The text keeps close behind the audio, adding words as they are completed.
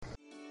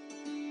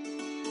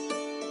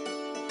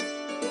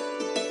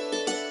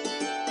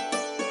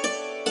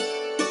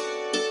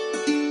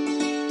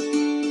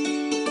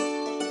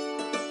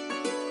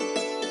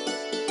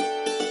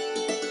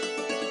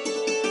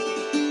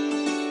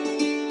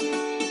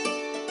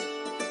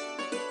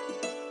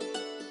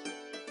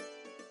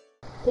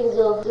听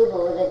说师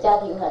傅的家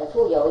庭很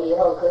富有，以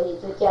后可以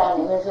出家。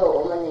你们说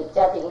我们的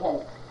家庭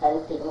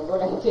很贫，不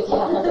能出家，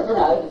不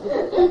好意思。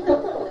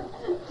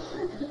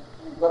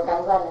我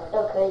赶快了，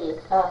都可以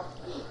啊。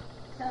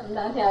唔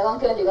通听讲，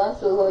叫是讲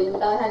师傅因兜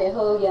遐尼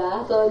好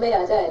个，所以尾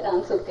后才会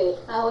当出家。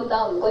阮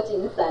兜毋过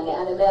真善个，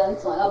安尼要安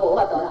怎啊？无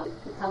法度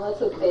通要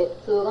出家。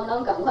师傅讲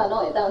拢共款，拢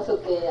会当出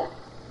家啊。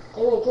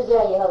因为出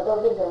家以后都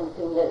变成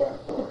贫的人，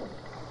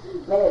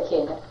没有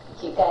钱了，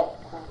乞丐。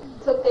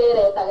出家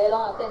咧，大家拢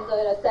也变做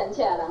迄个善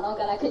车人，拢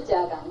敢若去食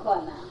共款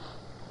啊。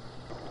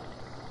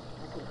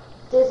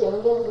修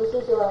行并不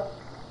是说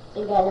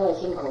应该那么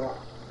辛苦啦。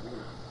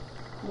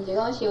毋是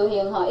讲修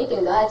行吼，一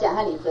定都要食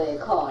遐尼多的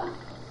苦啦。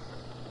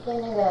在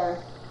那个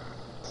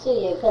4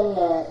月份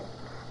的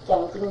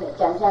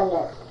奖项的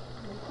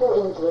复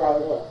印出来的，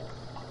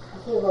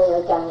师傅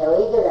有讲有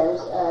一个人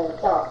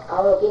叫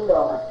敖尔宾罗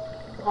嘛，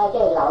他在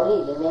牢狱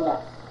里面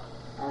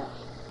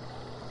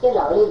在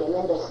牢狱里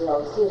面的时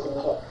候修行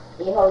的，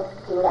以后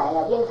出来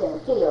了变成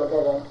自由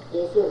的人，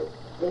也是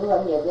灵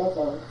魂也变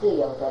成自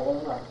由的灵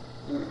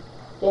魂，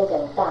变成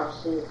大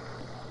师。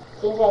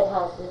现在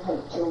他是很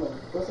出名，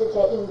不是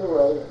在印度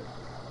而已，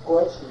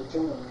国旗出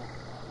名了。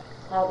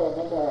他的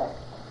那个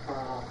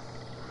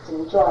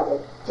紧抓的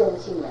重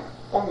性啊，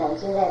当然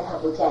现在他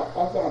不在，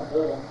但是很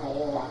多人还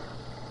要来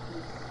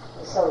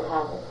受他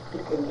的一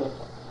点点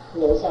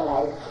留下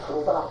来的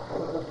福报。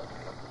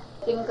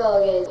顶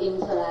个月印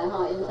出来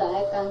吼，印出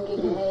来讲经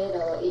的迄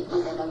落伊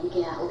的物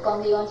件，有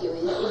讲起讲是有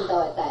印度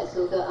的大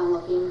师叫阿莫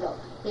宾多，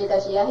伊就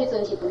是迄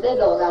阵是伫咧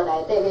牢狱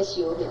内底去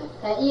修行，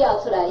但以后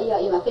出来以后，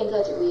伊嘛变做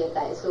一位的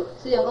大师。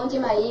虽然讲即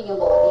摆伊已经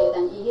无伫，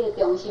但伊迄个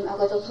中心还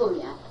佫足出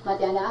名，嘛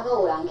常常还佫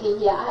有人去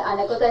遐，安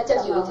尼佫再接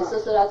受一丝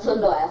丝出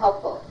落来福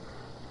报。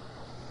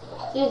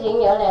修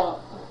行有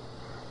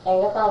两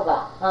个方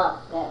法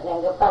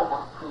两个办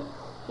法，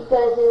一个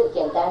是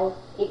简单，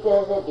一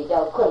个是比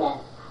较困难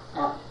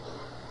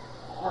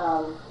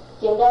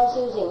简单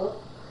修行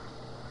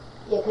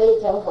也可以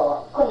成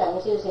佛，困难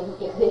修行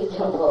也可以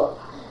成佛，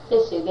就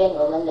随便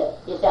我们的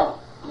业障。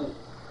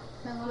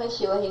咱讲要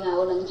修行啊，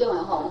有两种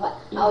的方法，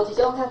有一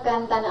种较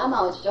简单的，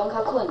嘛有一种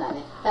较困难的。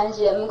但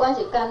是不管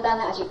是简单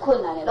的还是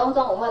困难的，拢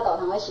总有法度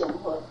通去成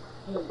佛。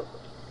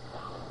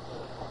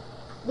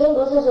并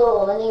不是说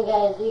我们应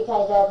该离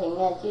开家庭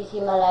去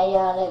喜马拉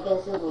雅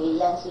跟师父一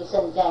样是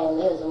圣在，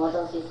没有什么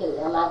东西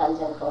是麻烦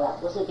成佛了，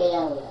不是这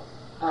样的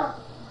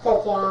在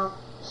家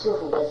舒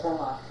服的生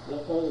活也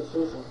可以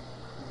修行。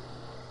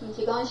毋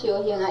是讲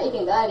修行一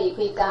定都要离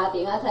开家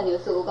庭参像师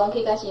父讲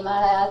去喜马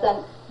拉雅山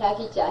遐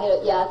去食迄个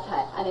野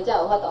菜，安尼才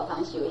有法度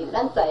通修行。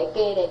咱在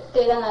家咧，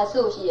过咱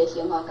世事的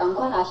生活，同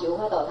款也是有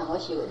法度通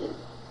去修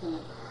行。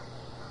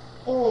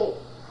因为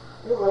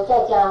如果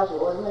在家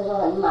我们说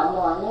很忙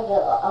的话，那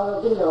个奥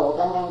罗宾罗我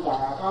刚刚讲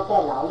了，他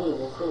在牢里也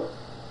是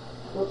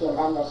不简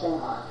单的生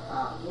活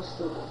不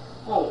舒服，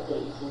那也可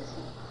以修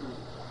行。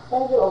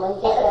但是我们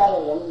在家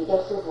的人比较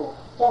舒服，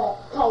这样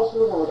太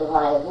舒服的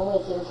话也不会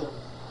修行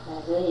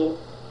所以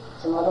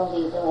什么东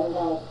西都应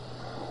该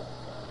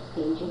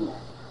平均的。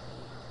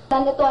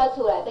咱咧住喺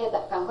厝内底，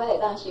共款会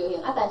当修行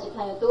但是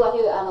像拄迄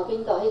位阿罗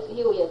宾多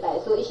迄位大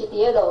师，伊是伫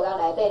咧牢狱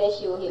内底咧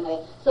修行的，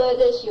所以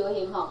这修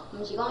行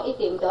毋是讲一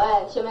定都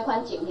爱什么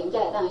款情形才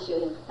会当修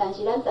行。但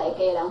是咱在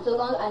家人，所以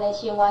讲安尼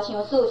生活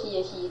上舒适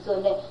的时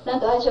阵咧，咱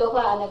都爱小可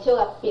安尼小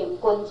可平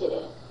均一下。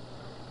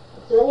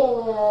昨天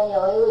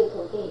有一位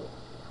徒弟，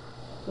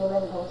你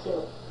们同修，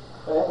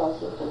我的同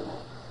修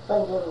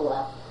问师傅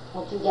他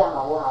出家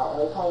好不好？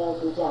他要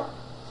出家，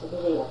是不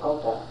是有功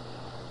德？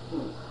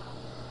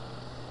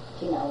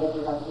去哪个地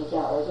方出家？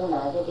我说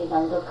哪个地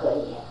方都可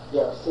以，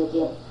有时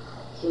间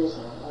修行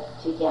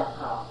出家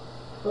好，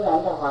不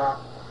然的话，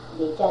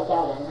你在家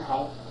人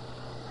还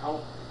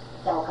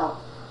糟糕，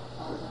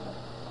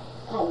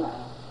太忙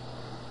了。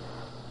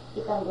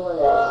一般多的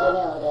资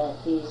料的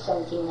去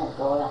诵经很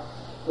多了，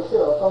不是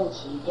我供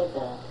起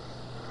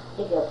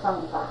这个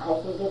方法，还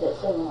是这个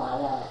升华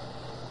的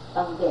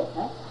方便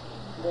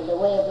the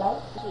way of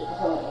life 是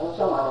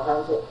生活的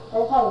方式，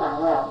但是太忙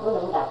了，不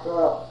能打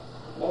坐了，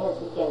没有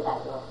时间打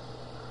坐。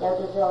有的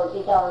时候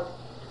就到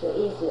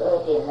11、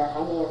12点了，还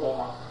没有回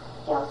来，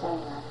早上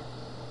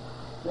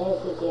没有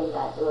时间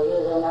打坐，热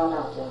热闹闹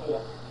整天。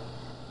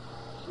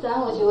咱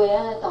有一位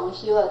同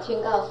修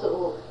请教师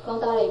父，讲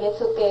到底要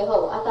出家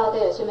好，到底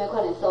有什么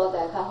款的所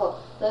在较好？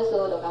所以师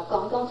父就甲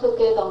讲出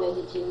家当然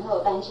是真好，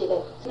但是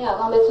咧，你若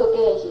讲要出家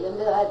的时阵，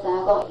你就爱知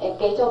影讲会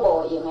加足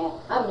无用的，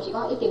毋是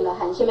讲一定来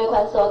含什么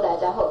款所在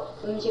才好，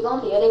毋是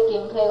讲伫咧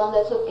经体讲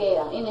在出家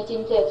人，因为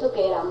真济出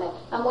家人咧，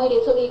每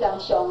日出去共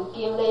上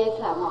经礼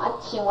忏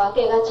生活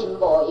过甲真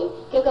无用，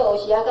结果有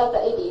时到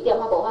11、12点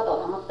无法度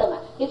通转来，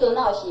迄阵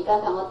哪有时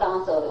间通打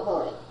坐就好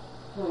咧。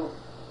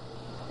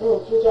因为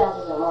出家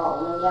是什么？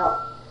我们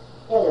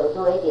要有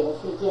多一点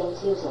时间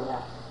修行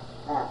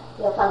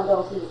要放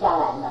东西下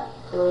来嘛，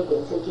多一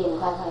点时间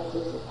快休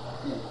息。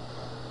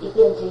一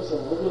边修行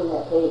一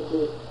边可以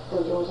去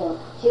度众生。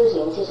修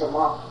行是什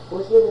么？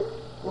不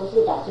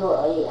是打坐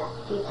而已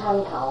去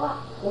参考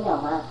听懂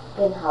吗？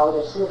跟好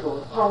的师傅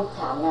谈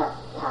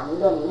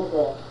论那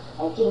个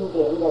经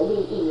典的利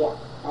益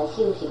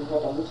修行的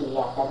等级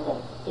啊等等，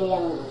这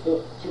样子是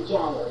出家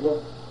有用。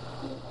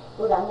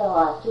不然的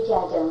话，出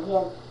家整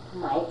天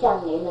埋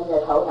葬你们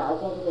的头脑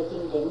在这个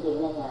经典里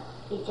面啊，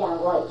一讲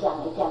过一讲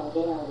一讲，这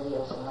样子有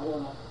什么用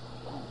呢？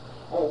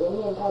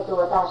人念太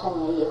多，大圣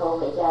了以后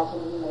回家是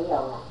没有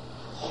了，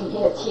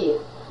没有气了。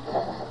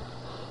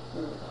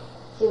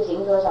修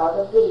行多少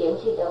都被元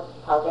气都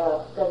跑掉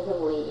了，跟师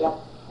父一样。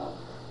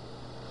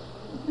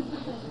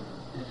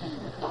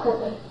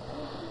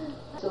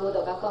师父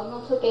就甲讲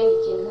出家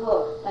是真好，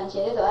但是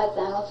你就要知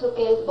影讲出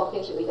家目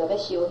的是为着要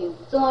修行。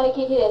总我你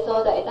去迄个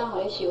所在，会当互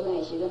你修行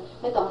的时阵，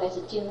迄当然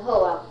是真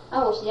好啊。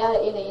有时啊，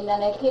因为因安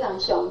尼去人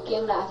上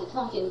经啦，还是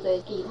创真侪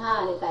其他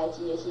安尼代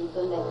志的时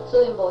阵咧，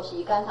所以无时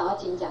间通我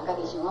真正家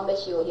己想讲要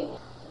修行。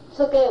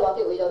出家的目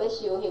的为着要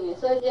修行的，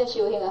所以这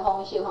修行的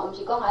方式毋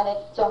是讲安尼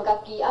将家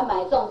己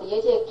埋葬伫咧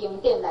这个经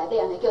典内底，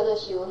安尼叫做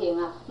修行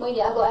啊。每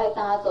日阁爱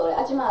打坐咧，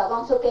即马来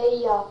讲出家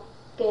以后，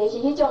加是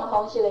迄种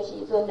方式的时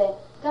阵咧，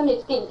敢是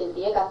定伫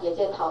咧家己的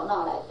这个头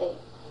脑内底。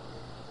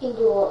印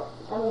度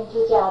他们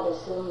出家的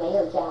时候没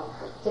有家，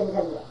真正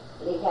的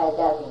离开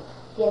家庭，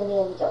天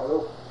天走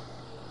路，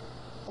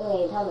因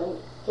为他们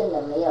真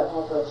的没有太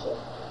多钱，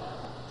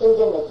真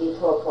正的居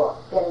拓破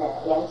跟了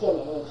2000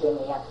年以前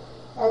一样。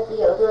那只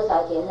有多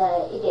少钱呢？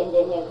一点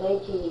点也可以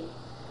去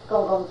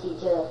公共汽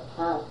车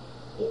啊，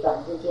一短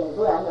之间，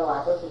不然的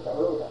话都是走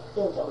路的，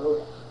净走路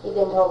的，一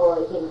边拖过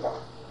一边走，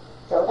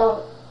走到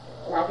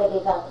哪个地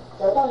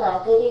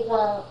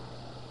方，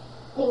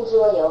听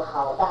说有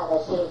好大的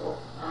师傅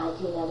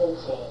去那边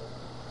学，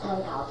参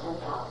考，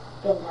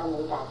跟他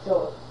们打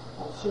坐，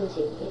修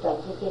行一段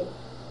时间，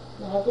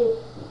还是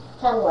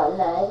参完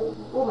了，还是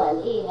不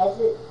满意，还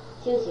是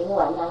修行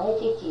完了，还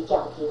去请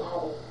教其他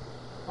的。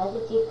还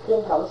是去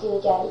跟同修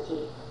家一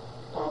起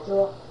打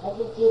坐，还是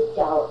去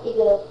找一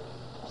个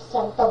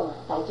山洞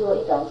打坐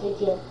一段时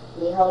间，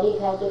以后离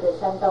开这个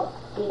山洞，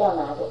去到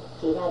哪个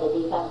其他的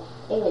地方，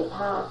因为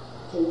他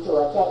执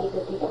着在一个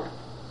地方，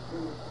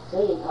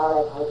所以跑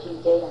来跑去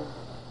这样。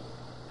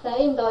在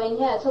印度因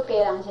遐出家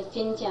人是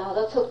真正叫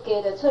做出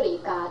家就出离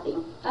家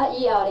庭，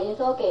以后因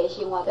所过的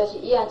生活就是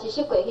伊按一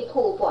习惯去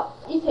突破，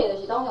一切就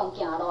是拢用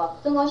行路。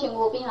总讲身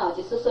躯边有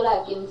一丝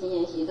来金钱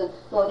的时阵，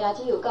无定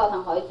只有教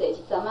堂互伊坐一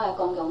站仔的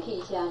公共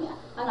汽车尔。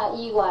若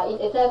以外，因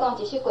会使讲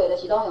一习惯就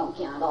是拢用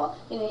行路，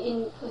因为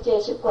因有一个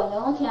习惯，就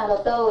讲听到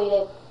倒位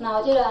咧，若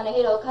有即个安尼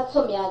迄落较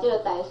出名的即个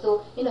大师，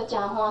因就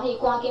真欢喜，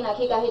赶紧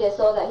去到迄个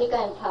所在去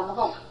甲因参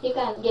访，去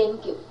甲因研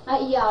究。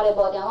以后咧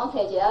无定讲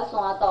找一个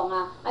山洞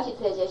啊，是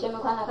找一个什么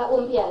款较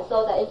稳僻的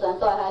所在，因全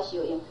住遐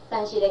修行。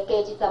但是咧，加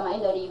一站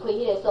因就离开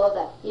迄个所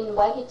在，因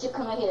不爱去集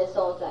坑喺迄个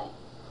所在。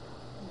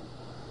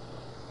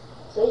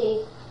所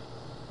以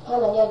他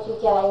们要出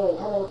家，因为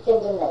他们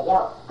真正的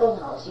要更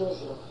好修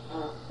行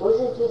不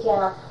是出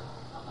家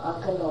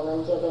跟我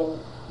们这边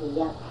一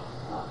样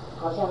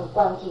好像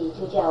忘记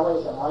出家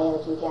为什么要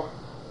出家，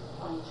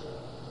忘记。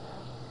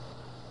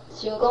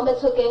想讲要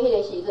出家迄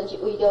个时阵，是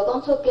为着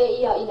讲出家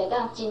以后，因会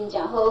当真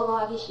正好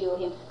好去修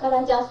行，甲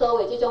咱遮所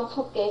谓这种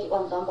出家是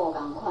完全无共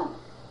款。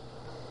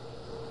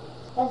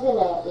但是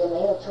呢，也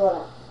没有错了，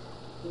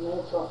没有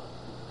错，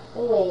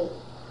因为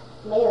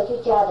没有出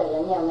家的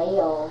人没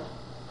有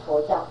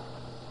佛教，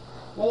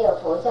没有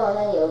佛教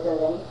呢，有的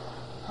人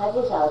还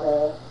不晓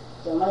得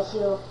怎么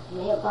修，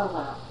没有办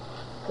法，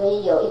可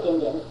以有一点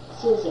点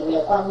修行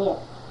的观念，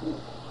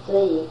所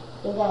以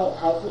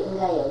还是应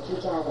该有出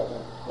家的人，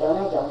有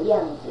那种样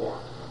子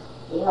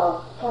以后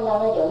看到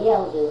那种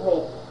样子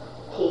会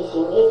提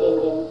醒一点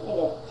点那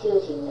个修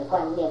行的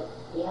观念，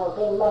以后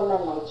可以慢慢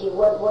来去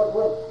问，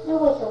那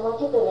为什么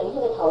这个人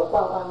这个头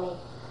光光呢？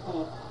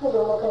为什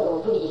么跟我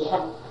不一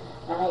样？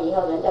然后以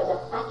后人家说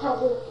他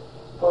是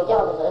佛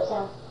教的和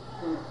尚，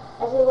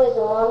但是为什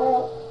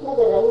么那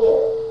个人也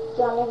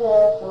叫那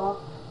个什么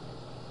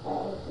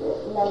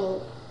那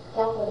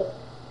加夫的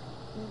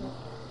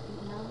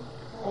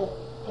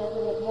加夫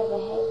的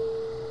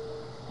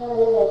他们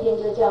那个天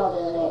主教的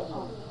为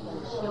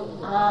什么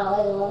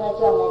他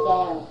叫那这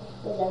样？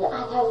为什么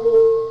他是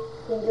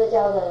天主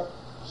教的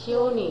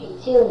修女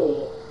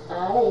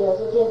那有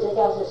时天主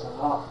教是什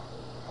么？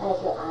他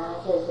说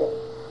这是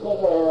那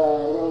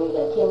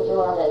个天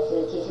主的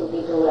是基督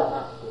基督了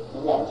嘛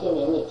？2000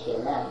年以前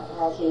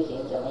他修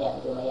行怎么样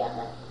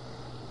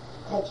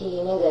他去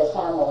那个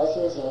沙漠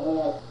修行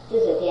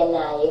40天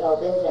以后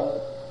变成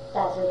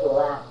大师傅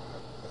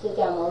释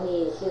迦牟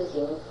尼修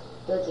行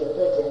多久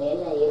年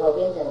了以后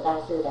变成大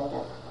师等等，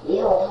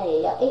以后他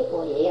也要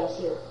我也要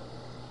修。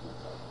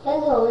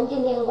但是我们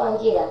今天忘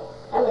记了，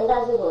他们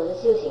大师傅是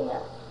修行了，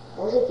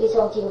不是去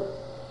诵经，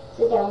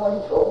释迦牟尼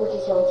佛不去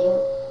诵经。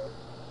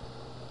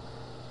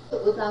有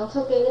人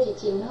出家那是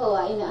真好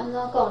因为安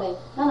怎讲呢？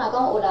咱若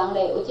讲有人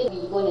咧有这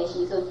疑问的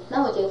时阵，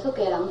咱有一个出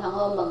家人通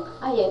好问，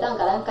伊会当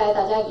甲咱解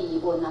答这疑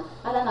问咱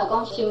若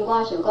讲心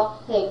肝想讲，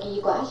奇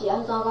怪是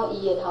安怎讲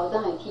伊的头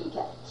怎会剃起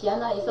来？是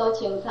安怎伊所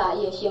清查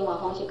伊的生活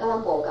方式甲咱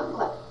无共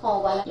款？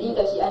原来因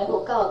就是安尼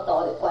佛教徒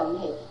的关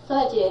系。所以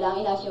一个人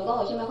伊若想讲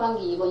有啥物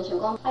款疑问，想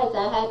讲爱知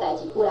影遐代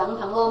志，有人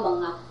通好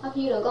问啊。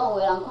譬如讲有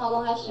个人看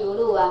讲遐修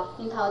女啊，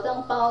因头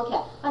前包起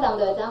来，人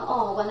就会知影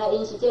原来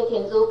因是这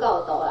天主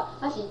教徒啦。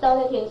是到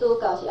底天主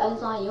教是安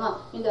怎样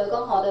啊？因就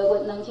讲吼，着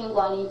2000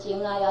多年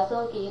前啊，耶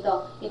稣基督，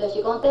伊就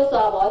是讲在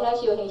沙漠遐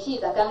修行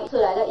40天出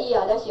来了以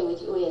后，才成为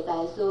一位的大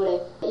师咧。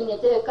因的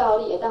这个教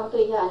理会当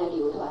对遐安尼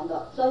流传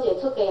咯。所以一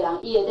个出家人，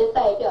伊会咧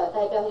代表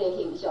迄个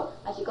形象，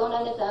也是讲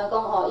咱咧知影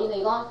讲因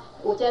为讲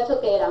有这出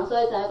家人，所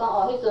以知影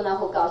讲迄阵啊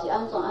佛教是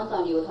安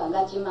怎流传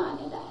到今嘛安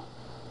尼来。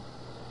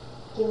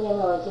今天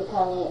我去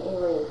看一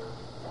位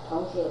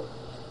同学，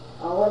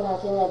问他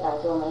现在打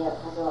坐没有，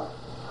他说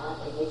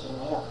对不起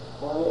没有，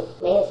我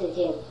没有时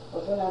间。我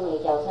说那你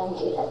早上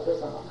起来做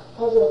什么？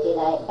他说起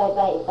来拜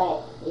拜一拜，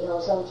以后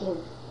诵经。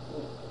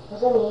我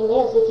说你没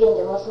有时间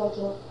怎么诵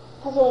经？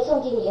他说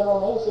诵经以后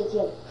没有时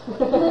间。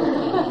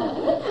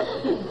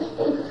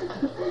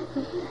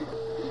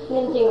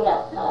念经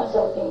了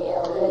诵经以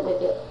后，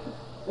对。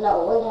那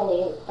我问他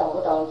你懂不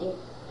懂经？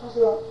他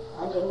说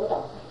完全不懂。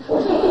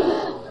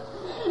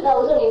那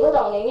我说你不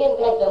懂你念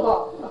该怎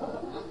么？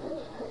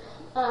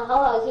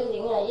好好修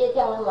行啊，业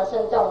障那么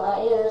深重啊，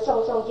要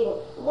诵经，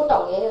不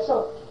懂也要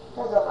诵。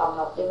他说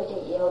好，对不起，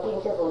以后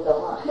听师父的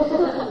话。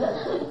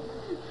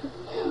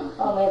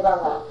没办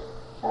法，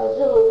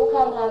师父不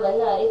看他们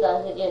了，一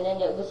段时间人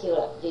家不修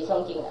了，就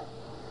诵经了，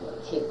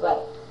奇怪，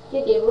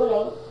自己不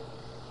能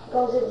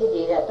控制自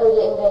己的，都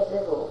是应该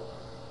师父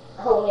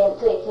后面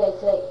催。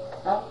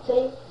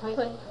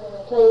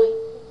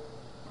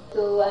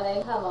就安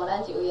尼探望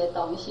咱一位的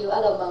同修，就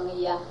问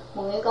伊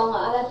问伊讲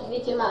你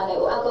即马呢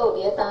有搁有伫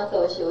咧打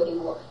坐修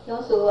行无？讲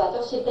师父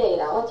足失礼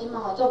啦，我即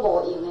马足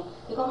无用的。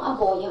伊讲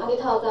无用，你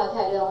透早起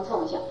来你拢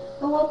创啥？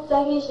讲我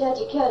早起时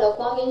一起来就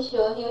赶紧烧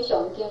香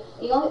上经。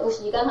伊讲有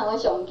时间通去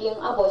上经，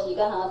无时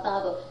间通去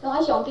打坐。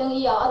讲上经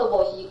以后就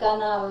无时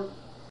间啊。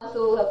师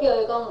父就叫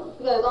伊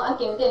讲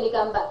经典你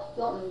敢捌？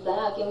讲毋知影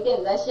经典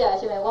毋知写啥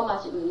物，我嘛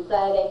是毋知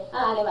咧。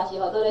安尼嘛是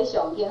互做咧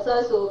上经，所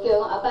以师父叫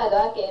讲后摆就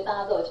要加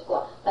打坐一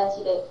寡。但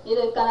是咧，伊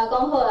就干那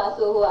讲好啦，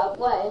师父我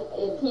会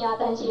听，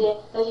但是咧，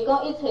就是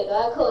讲一切都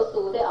要靠师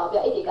父在后壁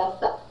一直甲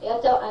杀，会晓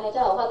照安尼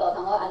才有法度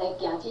通好安尼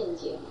行进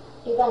前。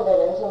一般的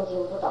人诵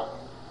经不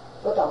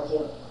懂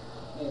经，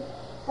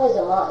为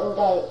什么应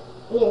该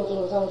念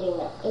经诵经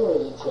呢？因为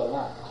以前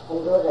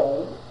很多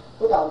人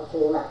不懂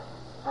字嘛，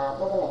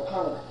不能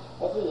看嘛。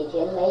但是以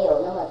前没有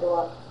那么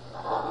多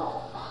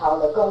好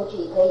的工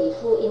具可以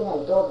复印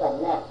很多本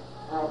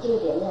经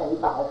典很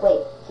宝贵，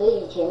所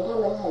以以前他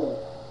们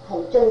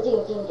很尊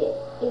敬经典，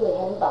因为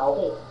很宝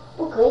贵，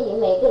不可以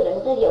每个人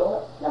都有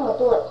那么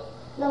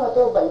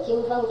多本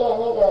经放在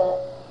那个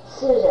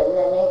私人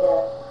的那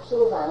个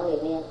书房里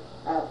面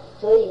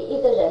所以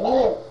一个人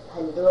念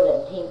很多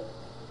人听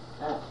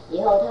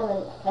以后他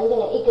们反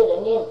正一个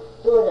人念，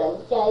多人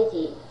在一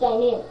起再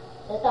念，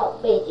得到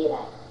背起来，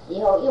以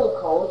后用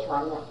口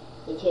传了。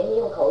以前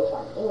用口传，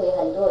因为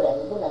很多人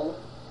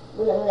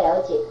不能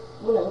了解，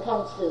不能看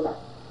字嘛，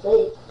所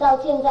以到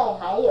现在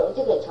还有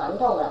这个传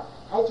统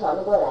还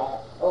传过来了。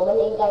我们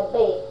应该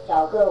背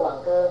小歌挽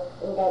歌，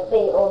应该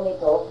背阿弥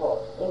陀佛，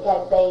应该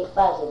背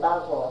88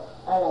佛、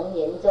阿能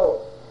言咒、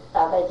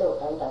大悲咒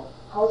等等，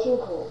好辛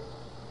苦。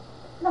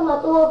那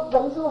么多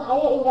文书还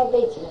要应该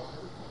背起来，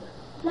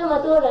那么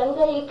多人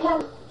可以看，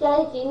在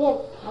一起念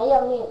还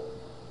要念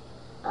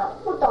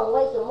不懂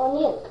为什么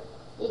念？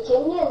以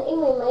前念因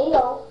为没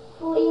有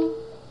复音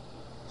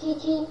机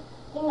器，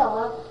听懂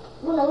吗？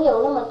不能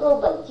有那么多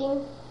本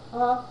经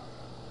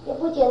也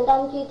不简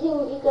单去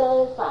听一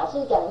个法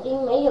师讲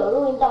经，没有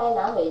录音带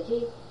拿回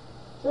去，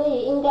所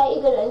以应该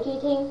一个人去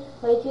听，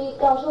回去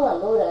告诉很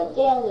多人，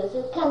这样子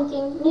是看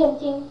经念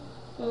经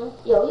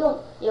有用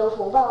有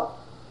福报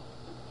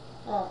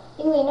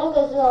因为那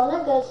个时候那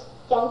个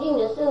讲经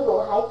的师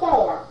傅还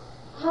在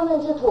他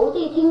们是徒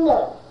弟听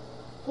的，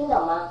听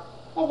懂吗？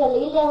那个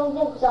力量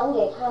就转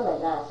给他们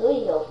所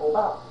以有福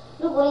报。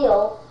如果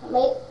有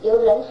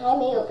人还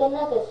没有跟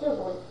那个师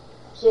傅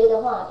学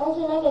的话，但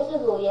是那个师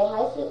傅也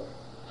还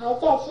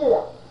在世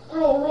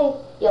他也会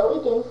有一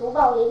点福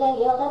报力量，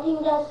以后他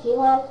听着喜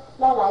欢，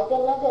来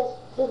跟那个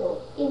师傅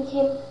印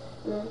亲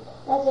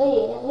那所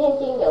以念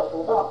经有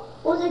福报，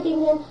不是今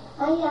天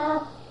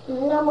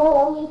南无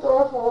阿弥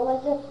陀佛，或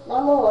是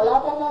南无我拉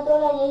丹那多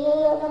拉耶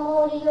耶，南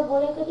无利优婆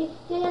雷克提，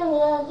这样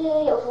这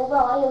个有福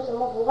报，还有什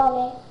么福报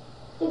呢？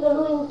这个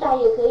录音带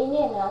也可以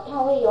念他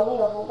会有没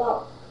有福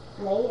报？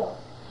没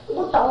有，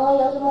不懂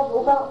有什么福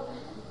报？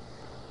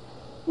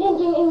念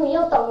经因为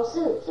要懂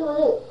事，是不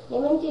是？你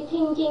们去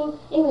听经，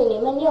因为你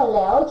们要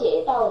了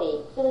解道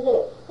理，是不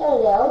是？要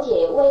了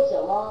解为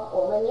什么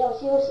我们要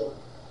修行，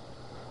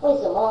为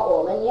什么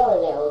我们要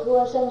了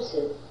脱生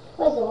死，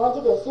为什么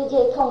这个世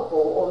界痛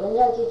苦，我们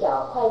要去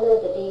找快乐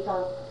的地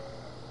方，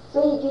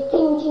所以去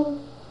听经。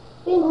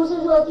并不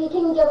是说去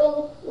听这边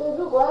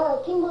如果要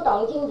听不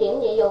懂经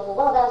典也有福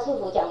报，大师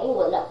傅讲英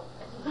文了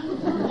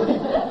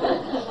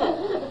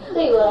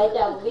对我来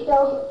讲比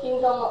较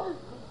轻松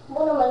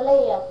不那么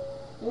累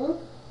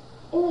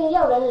因为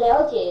要人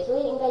了解，所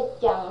以应该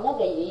讲那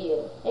个语言，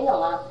你懂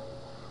吗？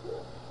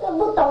那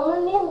不懂了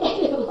念个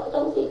什么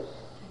东西？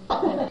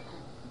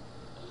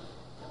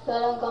所以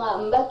咱讲啊，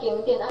毋捌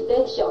经典啊，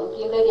咧上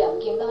经咧念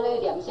经，到咧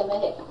念什么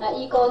嘿？那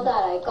以古早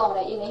来讲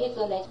咧，因为迄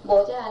阵咧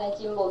无这安尼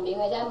真文明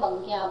的这物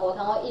件，无通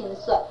好印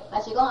刷，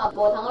也是讲也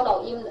无通好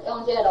录音，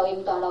用这个录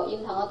音带录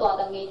音通好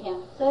带登去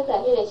听。所以在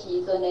迄个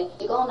时阵咧，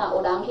是讲若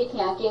有人去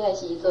听经的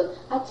时阵，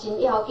啊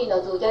真要紧，就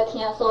自这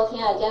听所听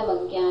的这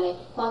物件咧，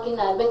赶紧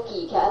来要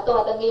记起来，带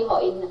登去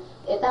互因，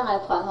会当来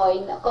传互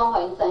因，讲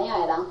互因知影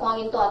的人，赶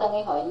紧带登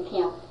去互因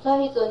听。所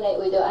以迄阵咧，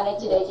为着安尼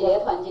一个一个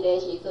传一个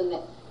时阵咧。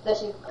就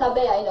是到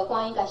尾啊，因就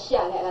赶紧甲写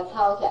起来、甲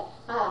抄起来，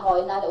啊，互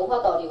因安尼有法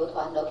度流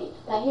传落去。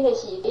但迄个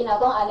时，因若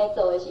讲安尼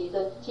做的时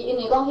阵，是因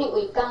为讲迄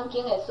位讲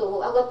经的师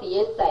傅还佫伫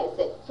咧在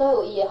世，所以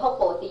有伊的福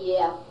报伫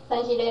个啊。但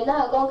是咧，咱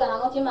若讲，敢若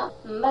讲即马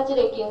毋捌即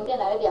个经典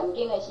来念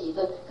经的时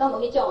阵，敢有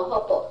迄种的福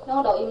报？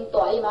讲录音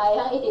带伊嘛会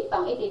晓一直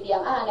放一直念，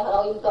啊，安尼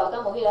录音带敢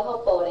有迄个福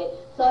报咧？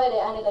所以咧，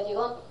安尼就是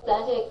讲，知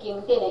影即个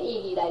经典的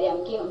意义来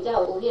念经，毋则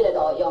有迄个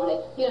路用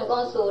咧。比如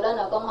讲，师傅咱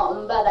若讲吼，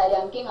毋捌来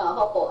念经也有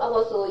福报，啊，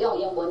无师傅用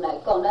英文来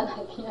讲，咱来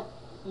听。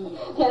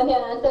听咱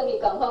转去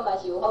共款嘛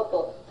是有福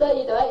报，所以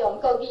伊就要用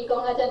国语讲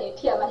啊遮尔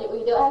忝，嘛是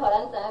为着爱互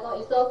咱知影讲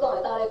伊所讲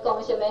的到底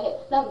讲什么嘿，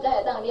咱毋才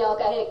会当了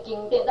解迄个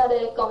经典到底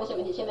讲什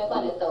么是什么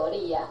款的道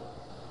理啊。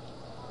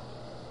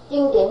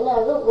经典呢，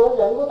如果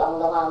人不懂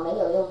的话没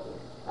有用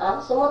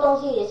啊，什么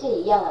东西也是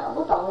一样啊，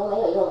不懂就没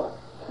有用了。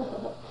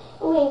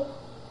因为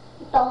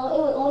懂，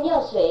因为我们要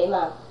学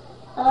嘛，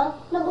啊，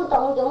那不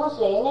懂怎么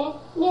学呢？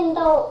练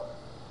到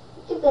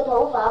这个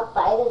头发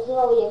白的时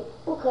候也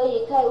不可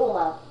以开悟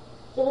嘛。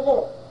是不是？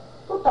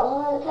不懂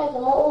啊，开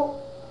什么悟？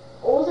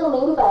悟是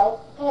明白，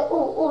开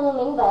悟，悟是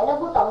明白，那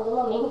不懂怎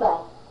么明白？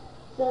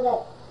是不是？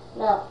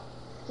那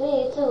所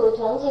以师父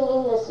传经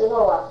音的时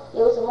候啊，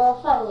有什么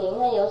梵音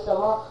啊，有什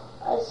么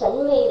神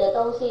秘的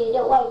东西，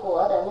就外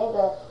国的那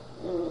个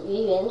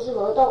语言，师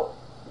父都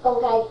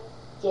公开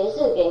解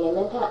释给你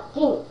们看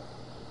听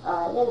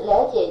啊，要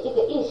了解这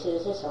个意思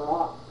是什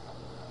么。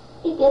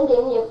一点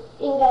点也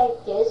应该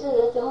解释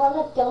了，怎么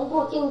那整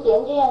部经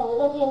典这样子，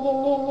他天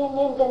天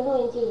念跟录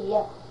音机一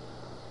样，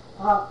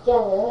啊，这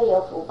样人会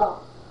有福报。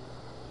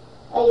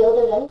有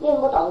的人念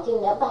不懂经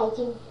要拜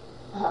经，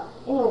啊，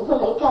因为我不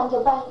能看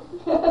就拜，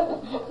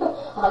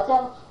好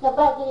像要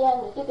拜这样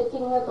子，这个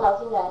经会跑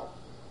进来，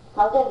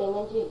跑在里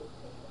面去，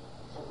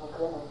怎么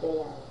可能这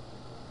样？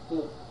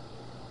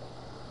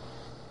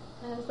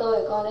所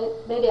以讲咧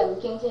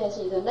念经这个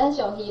时阵，咱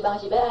上希望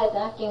是要爱知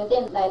影经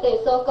典内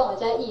底所讲的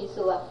这意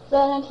思啊。所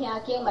以咱听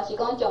经嘛是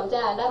讲将这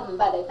咱毋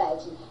捌的代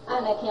志，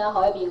安尼听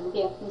互伊明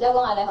白，毋则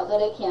讲安尼互做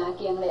咧听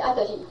经咧。啊，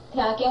就是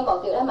听经目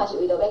的，咱嘛是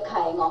为着要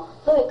开悟。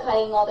所以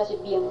开悟就是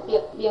明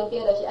白，明白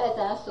就是爱知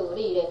影事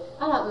理咧。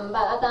啊，若毋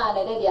捌啊，当安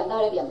尼咧念到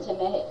咧念什么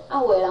嘿？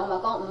啊，有的人嘛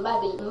讲毋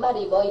捌字，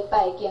无伊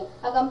拜经，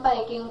啊，讲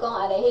拜经讲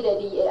安尼迄个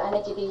字会安尼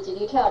一字一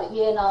字跳入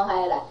去脑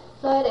海内。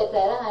所以咧，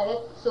在咱安尼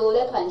咧师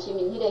咧传心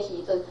灵迄个时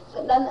阵，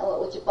咱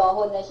有一部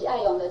分咧是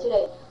爱用着即个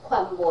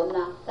梵文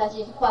啊，但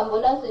是梵文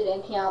咱虽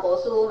然听无，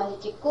师父嘛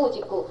是一句一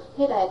句，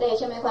迄内底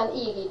什么款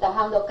意义，逐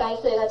项都解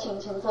说甲清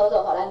清楚楚，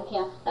互咱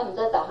听，咱毋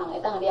知逐项会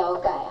当了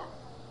解啊。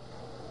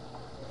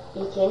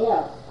以前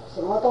啊，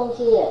什么东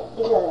西啊，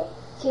这个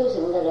修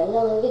行的人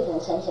都变成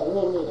神神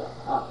秘秘的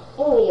啊，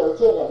因为有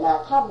些人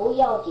啊，他不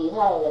要其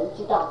他的人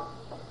知道，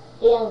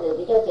这样子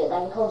比较简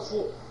单控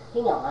制，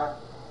听懂吗？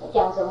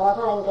讲什么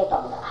他应该懂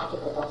的啊，这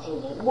个东西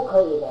你不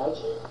可以了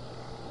解，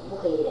不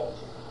可以了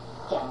解，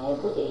讲也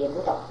不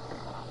懂，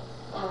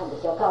他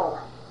比较高嘛，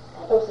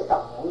他都是懂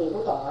的，你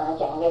不懂啊，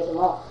讲个什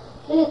么，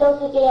所以都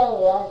是这样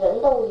的啊，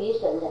人都愚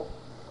蠢的，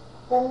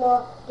真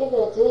的，这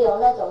个只有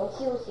那种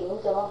修行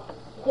什么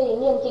可以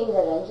念经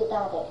的人是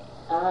大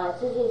的啊，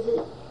这是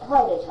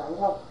坏的传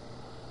统。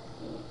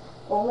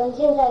我们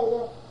现在的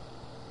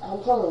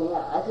很聪明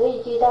啊，可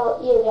以知道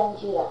月亮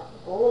去了，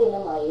不会那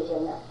么愚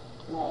蠢了。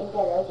那应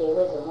该了解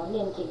为什么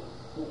念经，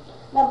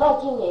那拜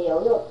经也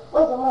有用，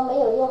为什么没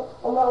有用？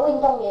我们运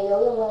动也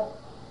有用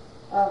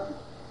啊，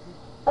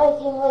拜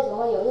经为什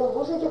么有用？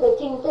不是这个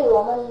经对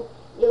我们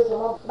有什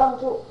么帮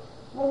助，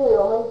那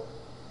个我们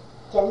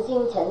诚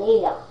心诚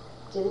意了，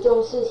集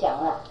中思想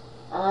了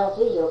啊，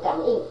所以有感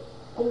应，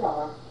听懂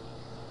吗？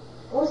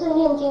不是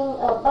念经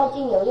拜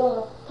经有用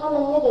啊，他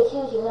们那个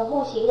修行的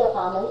呼吸的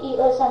法门1、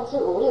2、3、4、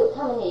5、6，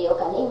他们也有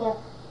感应啊，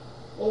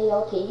也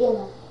有体验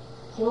啊。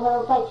什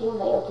么拜经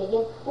没有体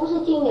验？不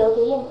是经有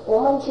体验，我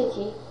们自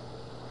己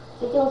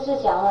集中思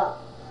想啊，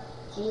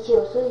祈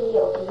求，所以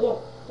有体验，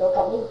有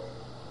感应。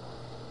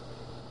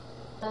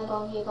咱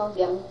讲去讲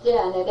念这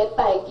安尼咧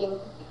拜经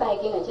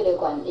的这个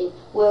原因，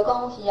有的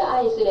讲是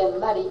啊，伊虽然毋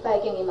捌哩拜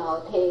经，伊嘛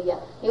有体验。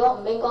伊讲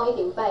毋免讲一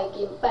定拜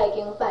经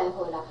拜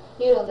好啦。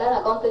比如咱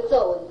若讲在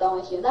做运动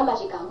的时候，咱嘛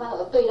是共款，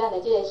有对咱的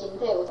这个身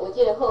体有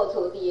这个好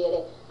处伫的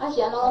咧。啊，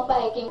是安怎讲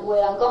拜经？有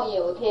的人讲伊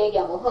有体验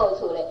有好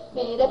处咧，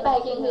因为咧拜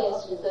经迄个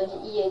时阵是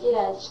伊的这个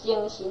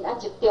精神啊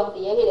集中伫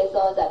咧迄个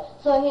所在，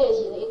所以迄个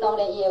时阵伊当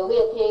然伊会有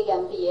迄个体验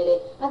伫的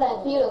咧。啊，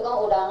但比如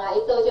讲有人啊，伊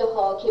做这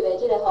呼吸的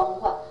这个方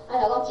法，啊，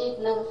若讲只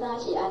2、3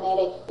是安尼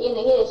咧，因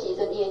为迄个时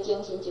阵伊的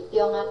精神集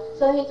中啊，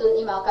所以迄阵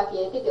伊嘛有家己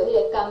会得到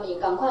迄个感应，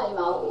共款伊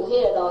嘛有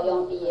迄个路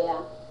用伫的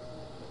啊。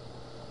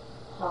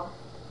好，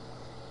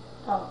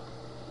好，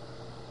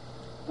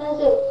但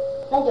是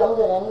那种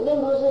的人，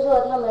并不是说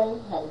他们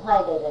很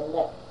坏的人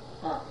的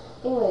啊，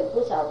因为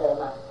不晓得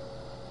嘛，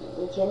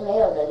以前没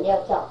有人要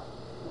照，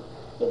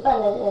一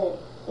般的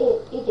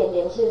一点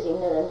点修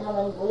行的人，他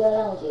们不要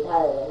让其他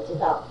的人知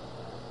道。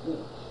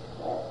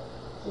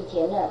以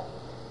前呢，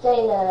在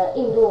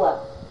印度啊，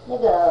那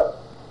个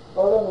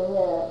婆罗门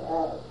的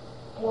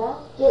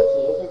阶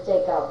级也是最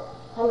高的，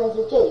他们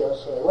是最有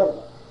学问的。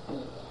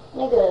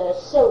那个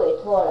受委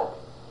托了，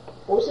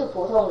不是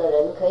普通的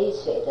人可以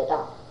学得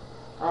到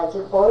啊，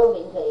就婆罗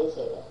门可以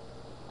学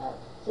的啊，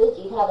所以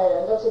其他的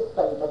人都是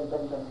笨，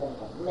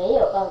没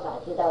有办法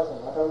知道什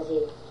么东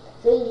西，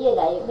所以越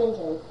来越变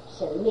成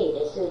神秘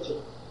的事情。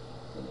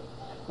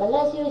本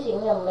来修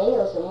行呢，没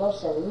有什么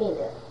神秘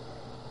的，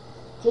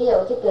只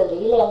有这个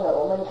力量了，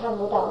我们看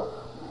不到，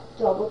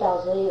做不到，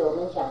所以我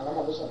们讲的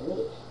很神秘。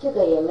这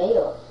个也没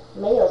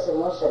有什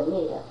么神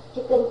秘的，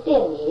就跟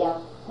电一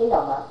样，听懂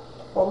吗？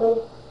我们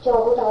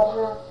做不到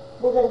它，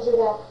不认识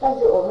它，但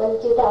是我们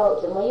知道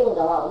怎么用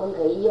的话，我们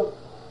可以用。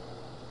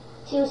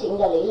修行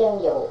的力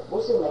量有，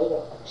不是没有，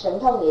神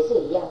通也是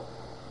一样。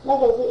那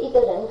个是一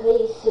个人可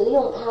以使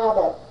用他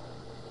的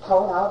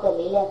头脑的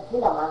力量，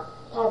听懂吗？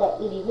他的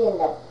里面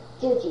的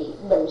自己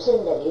本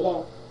身的力量，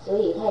所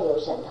以他有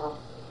神通。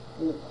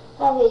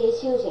他可以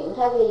修行，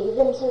他可以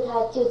认识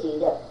他自己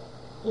的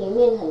里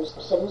面很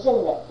神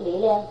圣的力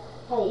量，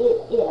他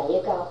越来越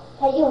高，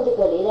他用这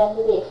个力量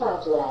就可以发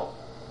出来，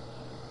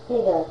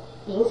那个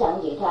影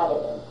响其他的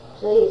人，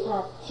所以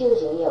他修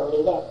行有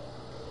力量。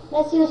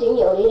那修行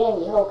有力量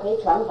以后，可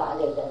以传法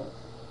给人，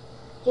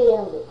这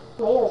样子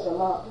没有什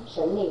么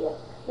神秘的。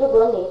如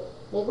果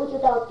你不知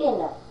道电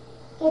了，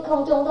在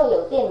空中都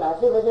有电了，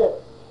是不是？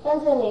但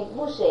是你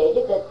不学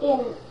这个电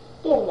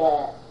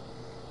的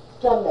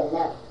专门呢，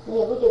你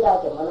也不知道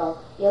怎么弄。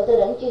有的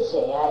人去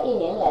学啊，1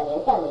年、2年、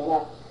3年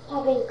了，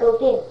他可以勾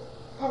电，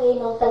他可以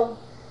弄灯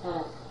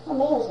啊，那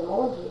没有什么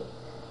问题。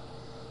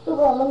如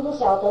果我们不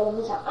晓得，我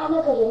们想啊，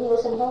那个人有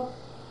神通，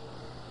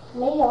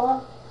没有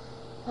啊，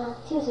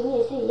修行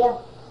也是一样，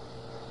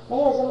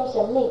没有什么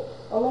神秘。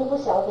我们不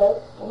晓得，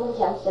我们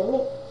讲神秘，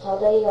晓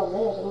得也有，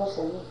没有什么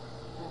神秘。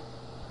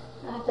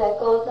在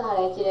古早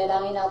咧，一个人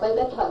伊若要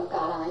传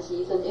教人的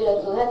时阵，伊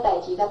就做遐代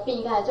志，甲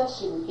变甲足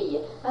神秘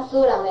的。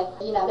私人咧，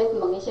伊若要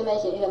问伊什么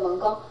事，伊就问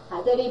讲，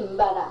这你毋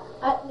捌啦。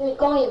你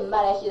讲伊毋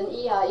捌的时阵，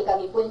以后伊家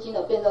己本身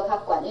就变做较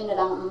悬，因为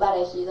人毋捌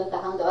的时阵，逐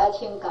项都爱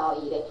请教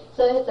伊咧。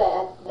所以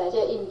在这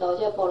印度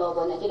这婆罗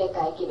门的这个阶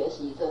级的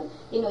时阵，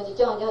因为一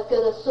种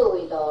叫做思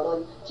维道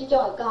论，这种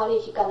的教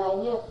理是干那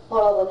因迄婆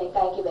罗门的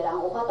阶级的人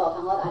有法度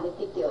通安尼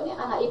得到呢。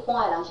若一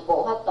般的人是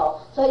无法度，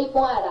所以一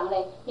般的人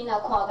咧，伊若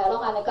看起来拢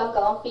安尼感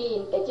觉讲比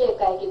因的这个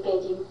阶级加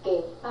真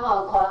低，看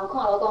人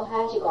看落讲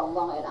遐是戆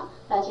戆的人。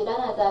但是咱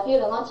也知，比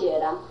如讲一个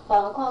人，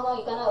人看讲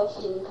伊敢若有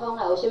神通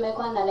啊，有啥物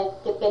款安尼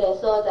特别的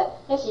所在，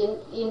迄是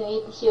因为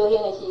伊修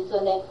行的时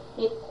阵呢，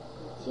伊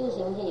修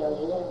行是有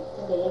力量，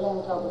这个力量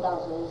做不到，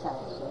所以想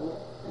神秘。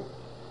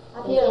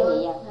比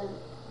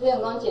如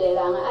讲一个人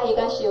啊，伊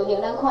敢修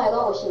行，咱看伊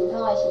讲有神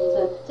通的时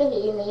阵，这是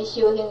因为伊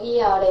修行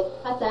以后咧，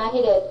知影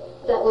迄个。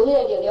有迄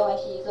个力量的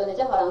时阵，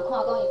才互人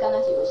看讲伊敢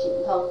若是有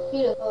神通。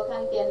比如学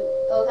牵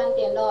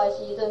电路的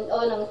时阵，学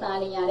2、3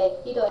年咧，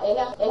伊就会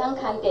晓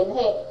牵电火，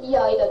以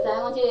后伊就知影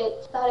讲这个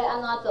到底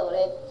安怎做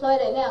咧。所以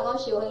咧，你若讲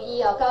修行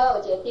以后，到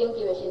有一个顶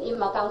级的时阵，伊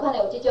嘛共款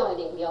有这种的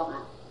力量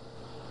啊。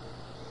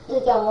释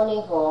迦牟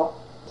尼佛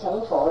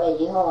成佛了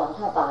以后啊，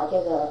他把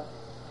这个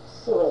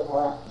四位佛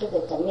啊，这个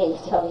层面的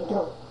教理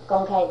都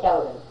公开教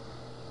人，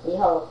以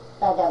后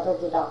大家都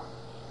知道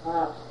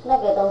啊，那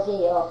个东西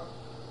以后。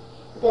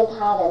跟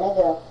他的那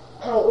个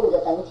开悟的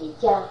等级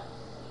加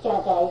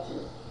在一起，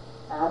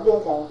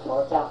变成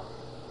佛教。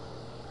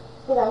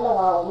不然的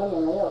话，我们也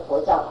没有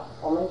佛教，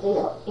我们只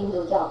有印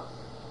度教。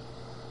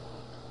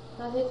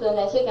迄阵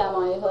咧，释迦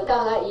牟尼佛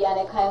教伊安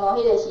尼开悟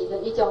迄个时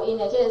阵，伊将因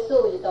的这个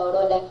思维道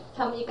论咧，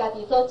参伊家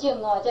己所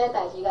证悟这个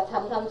代志，甲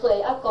参做，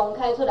公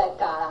开出来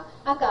教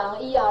人，教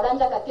人以后，咱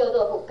才甲叫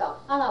做佛教。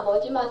若无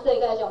即摆世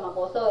界上嘛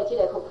无所谓即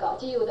个佛教，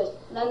只有就是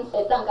咱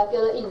会当甲叫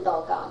做印度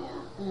教尔。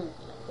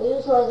比如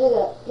说这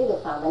个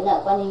法门呢，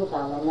观音法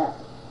门呢，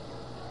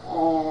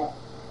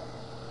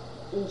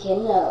以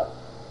前呢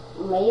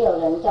没有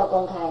人叫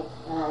公开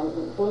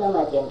不那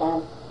么简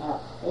单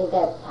应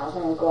该爬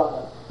山过河。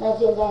那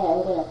现在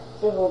呢，这个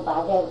师父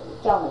把这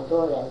叫很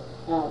多人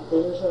比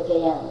如说这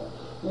样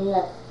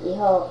的，以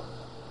后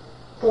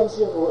跟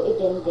师父一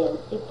点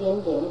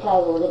点开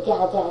悟的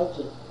加在一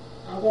起，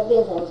就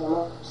变成什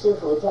么师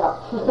父教，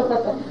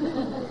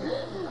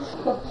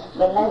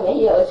本来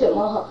没有什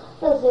么，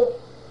都是。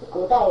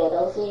古代的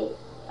东西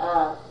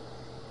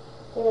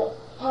这个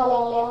擦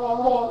亮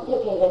就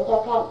给人家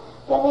看，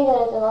跟那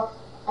个什么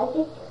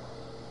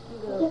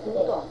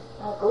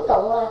古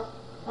董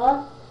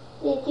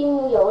已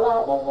经有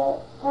了，但是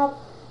它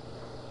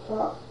什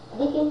么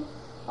已经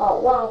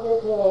哇，就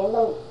是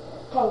弄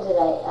看起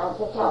来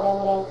就漂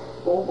亮，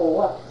补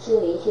啊，修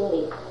理，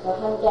我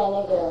放在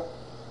那个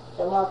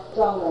什么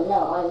庄门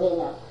外面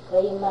可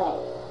以卖。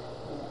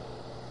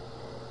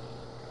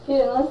譬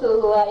如讲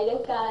师父伊咧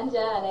教咱遮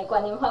安尼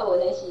观音法文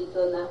的时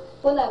阵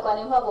本来观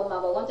音法文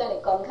嘛无讲遮尔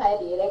公开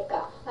伫咧教，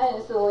因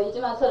师父伊即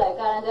马出来教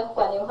咱这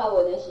观音法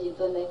文的时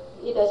阵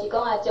伊就是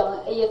讲将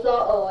伊所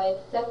学的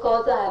这古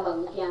早的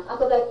物件，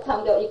搁再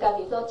参照伊家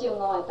己所掌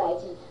握的代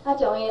志，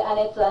将伊安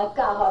尼全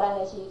教互咱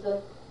的时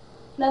阵，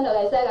咱就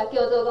会使甲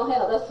叫做讲迄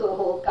号做师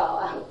父教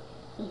啊。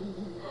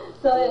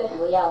所以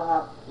不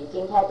要已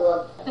经太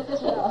多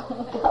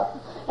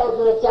太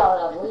多教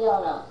了，不要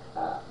了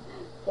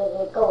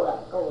这够了。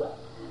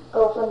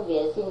够分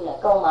别性了，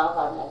够麻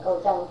烦了，够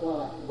占经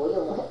了，不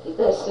用一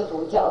个师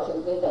父教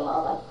成这个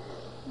麻烦。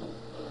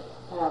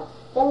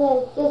但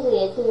是就是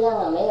也是这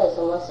样没有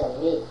什么省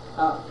力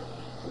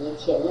以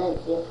前那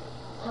些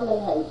他们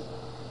很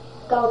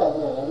高等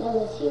的人，他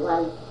们喜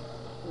欢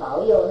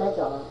保有那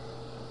种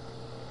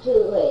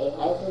智慧，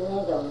还是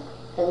那种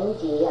等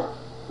级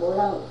不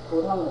让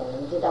普通的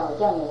人知道，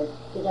这样人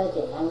比较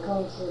简单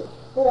控制。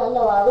不然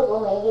的话，如果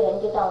每一个人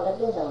知道，那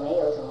变成没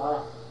有什么了，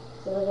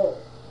是不是？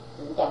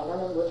讲他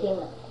们不听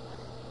了。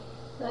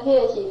那迄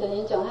个时阵，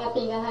因从遐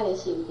变甲遐尼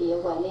神秘的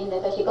原因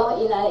就是讲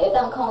因安尼会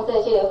当控制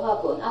这个法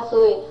文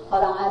所以互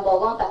人也无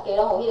讲大家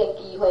拢有迄个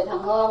机会，通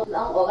好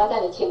拢学甲遮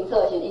尼清楚，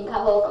是因较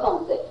好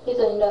控制。迄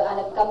阵因就安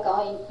尼感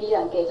觉因比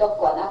人加足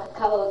悬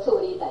较好处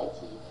理代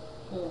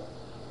志。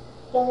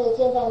但是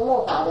现在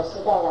末法的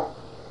时代了，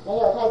没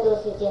有太多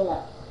时间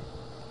了。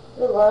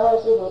如果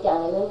师父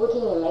讲你们不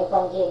听也没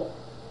关系，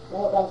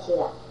没有关系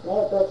了，没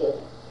有多久。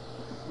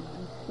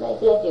没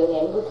多久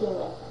人不听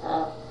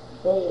了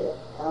所以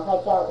赶快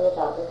教多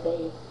少都可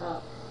以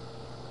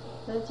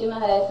所以即摆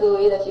迄个思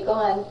维就是讲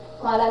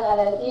看咱安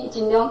尼，伊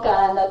尽量教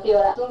咱就对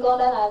啦。总讲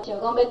咱也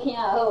想讲要听也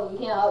好，唔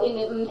听也好，因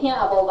为唔听也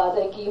无偌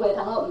济机会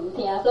通好唔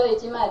听，所以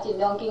即摆尽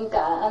量紧教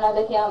咱，要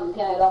听唔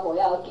听的拢无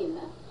要紧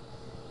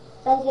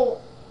但是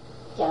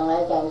讲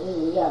来讲去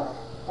一样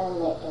但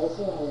还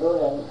是很多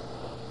人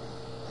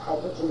还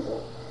不清楚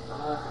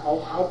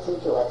还执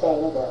着在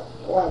那个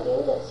外流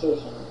的修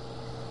行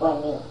外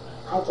面。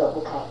还走不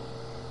开，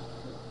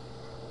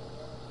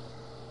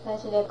但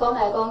是咧讲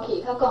来讲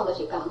去，较讲就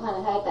是共款的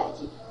遐代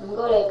志。毋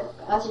过咧，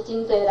也是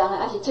真侪人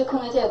也是去囥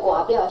喺这个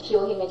外表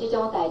修行的这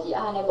种代志，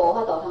安尼无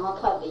法度通好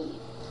脱离。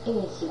因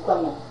为习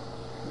惯了，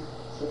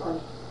习惯，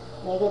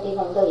每个地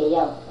方都一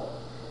样。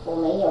我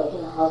没有，就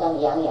好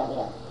像痒，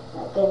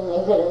跟每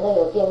个人都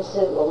有电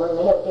视，我们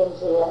没有电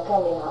视，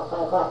看你好怪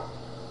怪。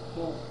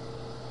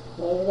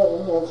每一个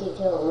人有汽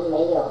车，我们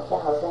没有，这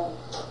好像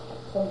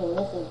分明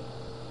那是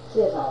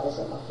缺乏的什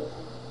么，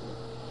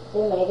所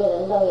以每个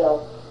人都有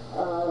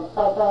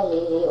拜拜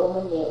礼，我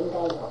们也应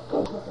该有。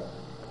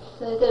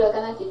所以这就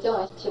敢若一种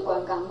的习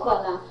惯共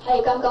款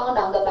伊敢讲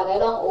人着大家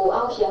拢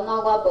有是安怎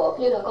我无，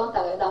比如讲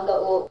大家人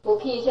着有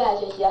汽车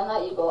是安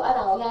怎伊无，人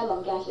有遐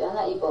物件是安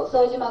怎伊无，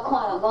所以即摆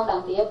看人讲人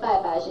伫咧拜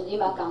拜，甚至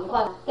嘛共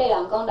款，对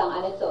人讲人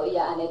安尼做，伊也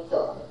安尼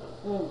做。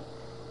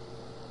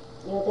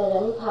有的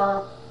人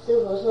怕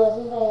师父说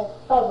现在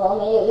拜佛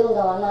没有用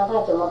的话，那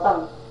他怎么办？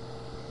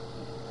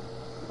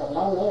本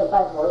来没有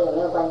拜佛也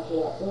没有关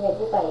系现在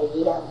不拜也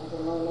一样，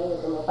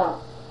怎么办？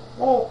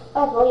那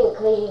拜佛也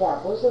可以的，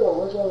不是我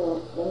不说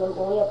你们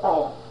不要拜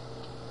了。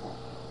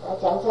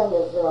讲禅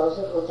的时候，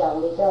师父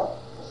讲比较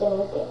深一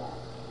点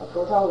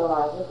普通的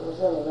话，师父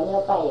说你们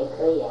要拜也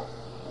可以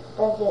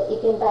但是一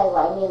边拜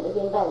外面，一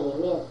边拜里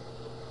面，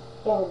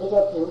这样比较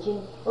平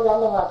均，不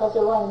然的话都是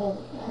外面。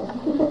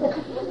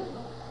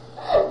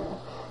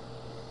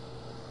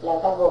了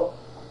解不？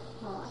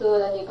所以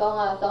就是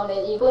讲当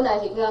然伊本来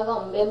是讲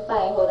毋免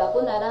拜佛啦，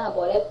本来咱也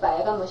无咧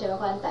拜，敢无啥物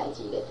款代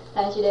志咧。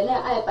但是咧，你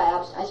爱拜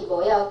也是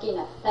无要紧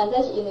但这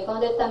是因为讲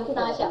咧担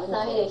当上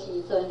山迄个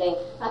时阵咧，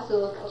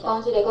师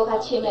讲即个搁较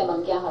深的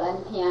物件互咱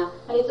听。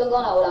你总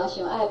讲若有人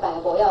想爱拜，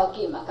无要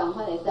紧嘛，共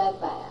款会使拜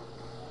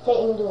在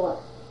印度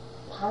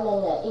他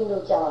们的印度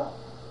教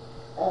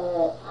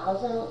好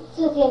像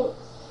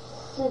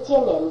4000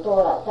年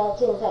多了，到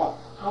现在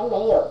还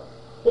没有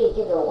被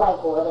这个外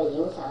国的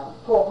影响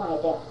破坏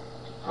掉。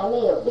还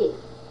没有被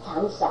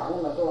残杀那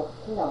么多，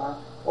听懂吗？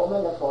我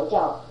们的佛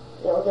教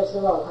有的时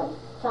候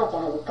发展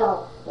很高，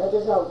有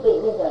的时候被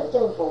那个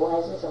政府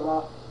还是什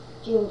么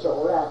军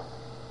族了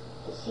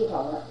系统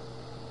了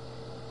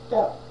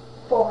的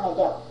破坏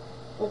掉，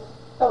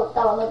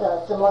到那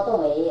个什么都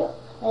没有，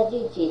那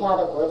就其他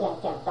的国家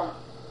长大，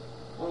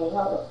以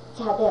后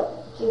差掉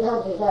其他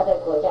的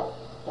国家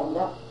长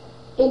大，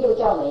印度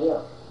教没有，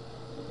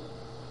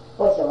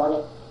为什么呢？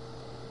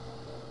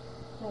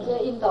这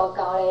印度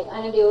教咧，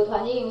安尼流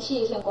传已经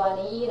4000多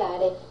年以来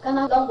咧，敢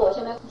若拢无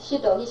啥物受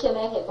到去啥物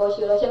下晡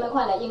受到啥物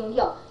款的影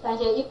响。但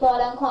是一般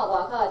咱看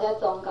外口的这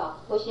宗教，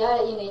有时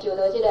因为受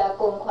到这个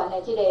军权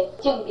的这个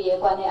政治的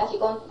关系，还是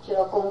讲受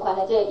到军权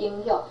的这个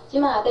影响，即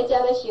马在遮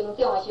要成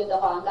长的时阵，就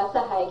互人家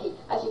杀害去，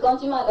还是讲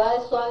即马就要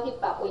刷去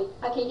别位，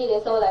去迄个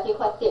所在去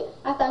发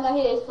展，等到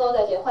迄个所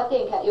在就发展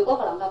起来，又搁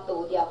互人家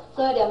除掉，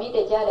所以念伊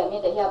伫遮，念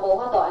伊伫遐，无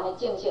法度安尼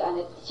正式安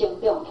尼成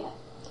长起来。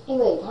因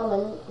为他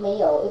们没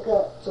有一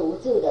个组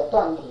织的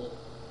断题，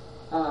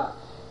啊，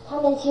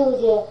他们修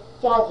些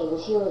家庭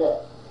修的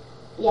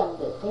样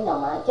子，听懂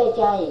吗？在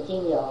家已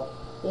经有，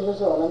比如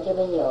说我们这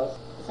边有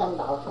三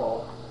宝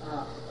佛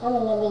啊，他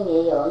们那边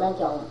也有那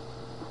种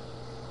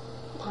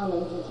他们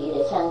自己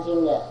的相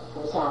信的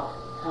菩萨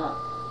啊，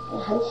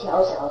很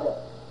小小的，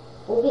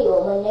不比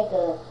我们那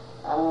个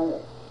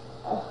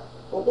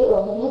不比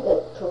我们那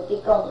个土地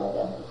公那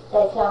个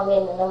在下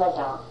面的那么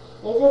小，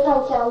你是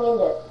看下面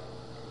的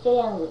这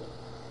样子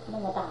那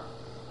么大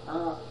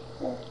啊，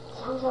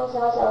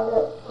小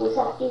的菩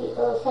萨1、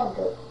2、3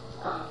个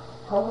啊，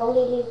红红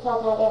绿绿、漂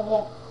漂亮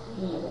亮，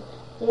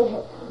就是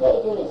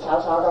一点点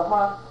小小的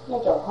花，那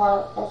种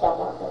花小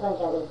的放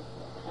下面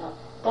啊，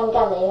干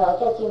干了以后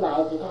再去买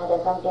其他的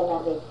放在那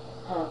边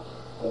啊，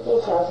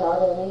这小小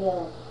的那个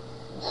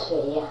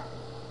水呀。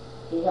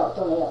比较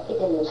都没有，一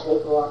点点水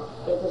果，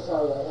有的时候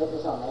有，有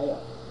的时候没有，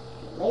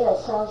没有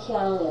烧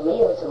香，也没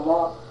有什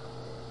么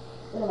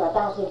那么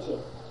大事情，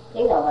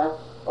听懂吗？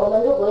我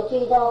们如果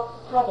去到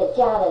他的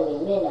家的里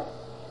面呢，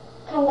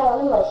看到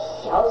那么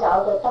小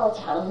小的道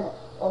场呢，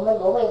我们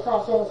不会发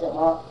生什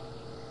么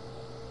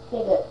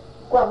那个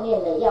观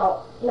念的要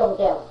弄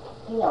掉，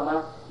听懂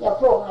吗？要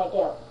破坏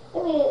掉，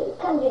因为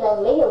看起来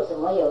没有什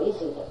么有意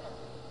思的。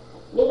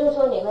比如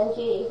说你们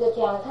去一个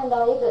家，看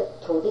到一个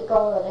土地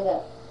公的那个。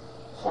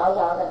小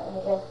小的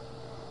那个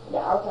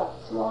聊着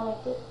什么？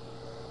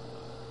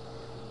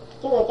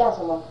这个叫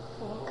什么？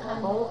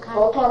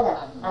佛龛的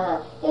啊，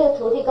这个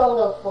土地公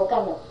的佛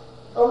龛的，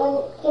我们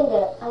真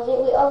的而且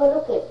we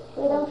overlook it,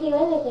 we don't feel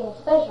anything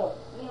special。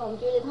因为我们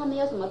觉得他没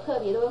有什么特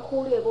别，都会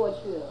忽略过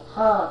去了。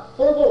哈，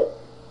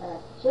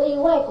所以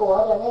外国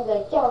的那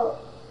个教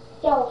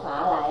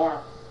法来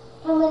啊，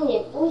他们也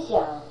不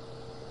想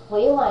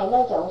毁坏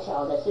那种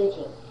小的事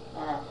情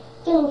啊，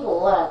政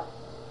府啊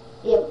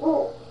也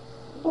不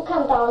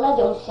看到那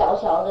种小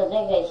小的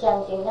那个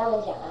相信，他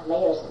们想啊，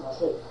没有什么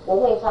事，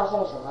不会发生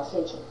什么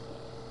事情，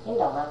你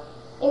懂吗？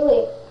因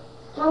为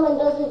他们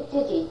都是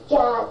自己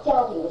家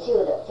庭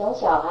修的，从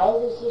小孩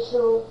子是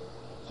书，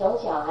从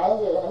小孩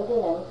子很可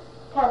能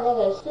看那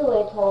个四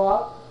维陀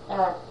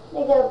啊，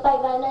那个拜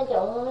那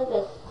种那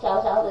个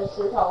小小的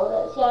石头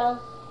的香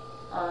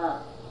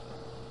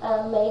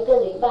每一个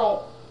礼拜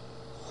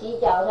洗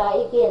脚他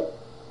1遍，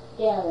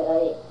这样的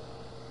而已，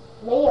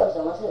没有什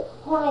么事，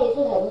花也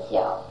是很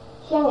小。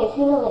香也是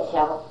那么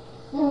小，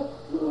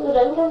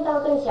人看到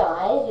跟小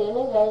孩子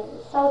那个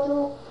烧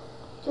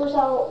就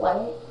烧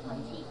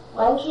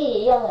玩具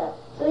一样啊，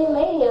所以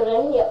没有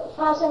人有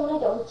发生那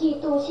种嫉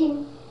妒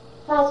心，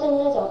发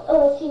生那种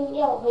恶心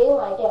要毁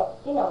坏掉，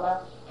听懂吗？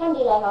看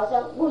起来好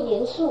像不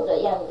严肃的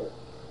样子。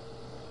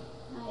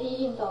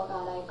以印度教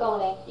来讲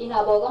咧，因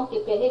也无讲特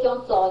别迄种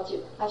组织，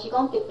也是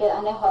讲特别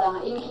安尼，互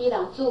人引起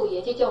人注意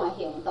的这种的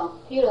行动。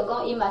比如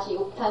讲，因嘛是有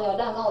参照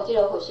咱讲有这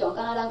个佛像，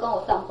敢若咱讲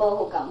有三宝佛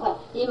共款，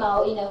伊嘛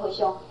有因的佛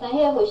像，但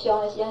迄个佛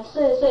像就是安细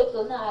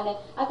尊啊安尼，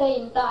在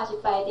因搭是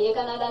摆伫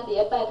敢若咱伫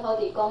咧拜土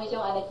地公迄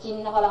种安尼，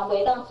真互人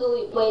袂当注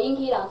意，袂引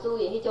起人注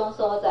意的迄种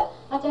所在。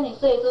遮尔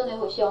细尊的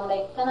佛像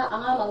咧，敢若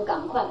翁仔门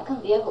共款，放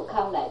伫咧佛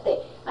龛内底。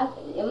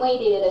每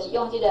日的就是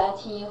用这个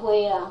青花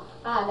啦，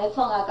安尼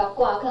创甲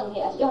挂放起，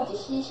也是用一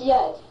丝仔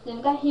的，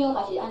连甲香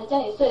嘛是安尼，遮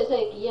尔细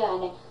支啊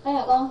安尼。若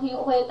讲香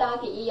花打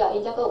去以后，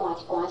因才佫换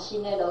一罐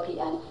新的落去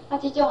安尼。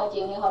这种的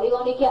情形，互你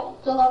讲你去，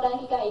准讲咱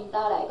去甲因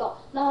家来讲，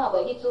咱也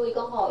袂去注意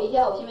讲伊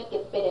遐有啥物特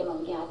别的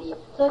物件伫。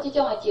所以这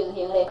种的情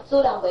形咧，主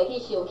人袂去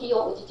想起讲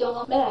有一种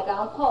讲要来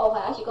甲破坏，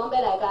还是讲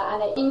要来甲安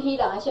尼引起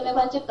人的啥物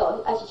款嫉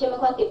妒，还是啥物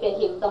款特别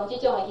行动，这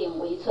种的行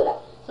为出来。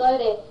所以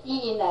咧，以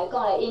因来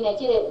讲咧，因的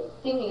这个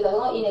等于来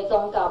讲，因的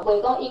宗教袂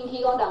讲引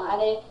起讲人安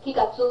尼去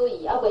甲注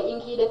意，袂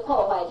引起咧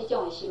破坏这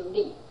种的心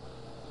理。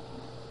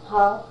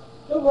好，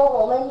如果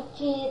我们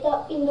去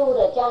到印度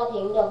的家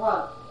庭的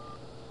话，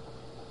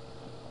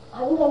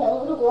很可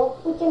能如果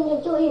不真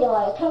正注意的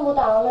话，也看不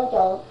到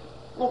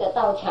那个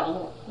道场，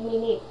秘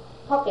密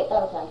pocket 道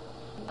场，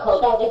口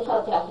袋的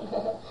道场。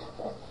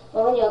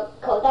我们有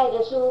口袋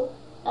的书，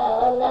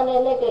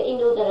那个印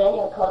度的人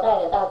有口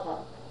袋的道场，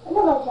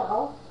那么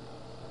小。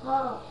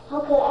好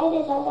可爱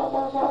的小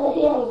的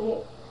样子，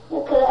那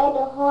可爱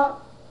的花，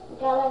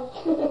漂亮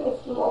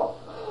什么？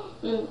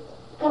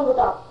看不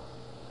到，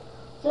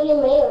所以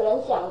没有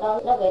人想到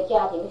那个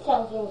家庭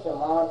相信什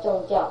么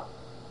宗教，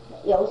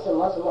有什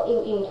么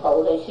硬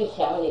头的去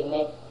想里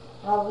面，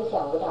他们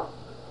想不到。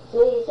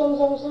所以生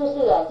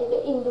世啊，这个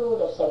印度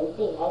的神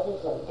地还是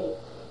神地，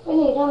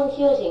因为他们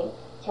修行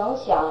从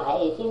小孩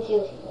已经修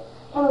行了，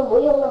他们不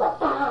用那么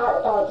大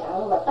的道场，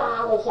那么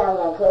大的香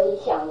呢，可以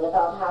想得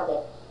到他的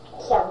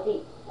上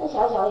帝，那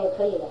小也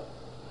可以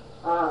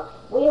了，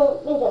不用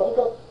变成一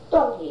个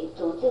团体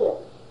组织了。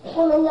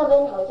他们那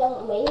边好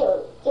像没有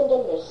真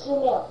正的寺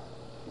庙，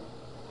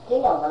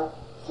听懂吗？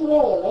寺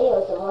庙也没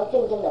有什么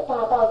真正的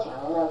大道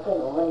场呢，跟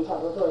我们差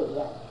不多一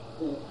样。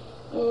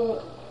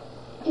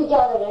出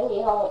家的人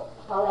以后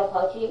跑来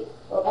跑去，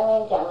我刚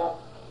刚讲了，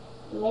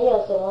没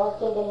有什么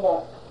真正的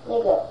那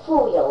个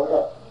富有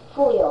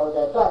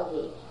的团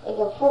体，一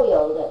个富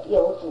有的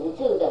有组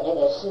织的那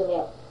个寺庙。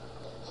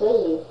所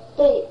以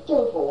对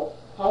政府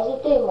还是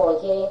对某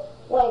些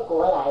外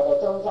国来的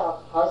宗教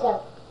好像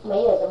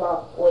没有什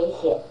么危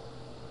险，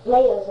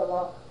没有什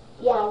么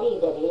压力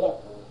的力量，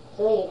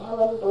所以他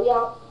们不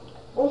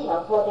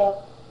想破掉，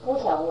不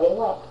想为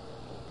外。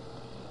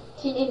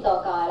信印度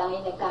教的人，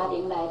因的家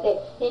庭内底，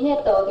因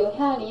迄道场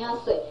遐尼啊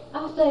细，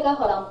细甲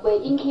互人袂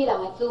引起人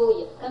的注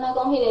意，敢若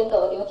讲迄个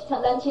道场，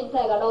像咱凊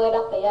彩甲落个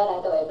落地仔内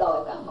都会落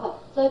的共款。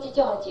所以即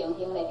种的情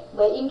形咧，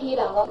袂引起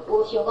人讲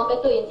有想讲要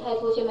对因采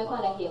取什么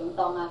款的行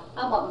动啊，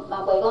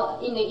嘛袂讲，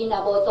因为因也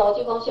无组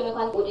织讲什么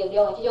款有力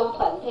量的即种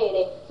团体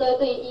咧，所以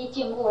对以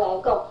政府来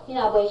讲，因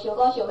也袂想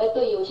讲想要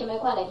对伊有什么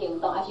款的行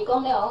动，也是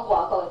讲了讲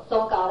外国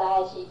宗教来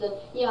的时阵，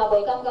伊嘛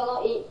袂感觉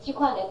讲伊即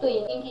款的对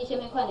因引起什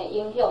么款的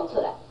影响出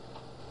来。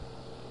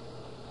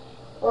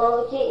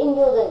我去印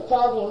度的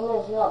家庭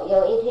的时候，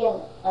有一天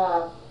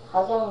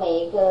好像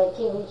每一个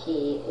星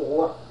期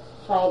五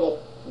Friday，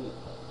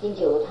星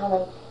期五他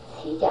们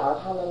祈祷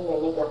他们的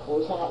那个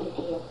菩萨一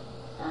天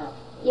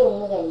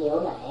用那个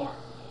牛奶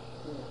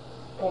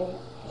跟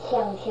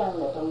像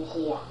的东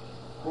西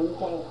混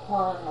在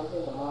花还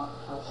是什么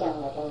好像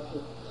的东西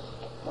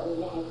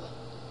混在一起，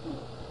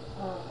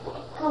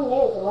他没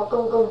有什么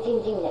恭恭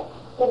敬敬的。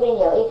这边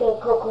有一个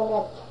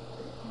coconut，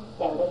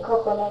 2个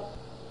coconut。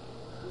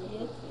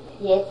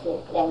椰子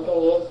，2个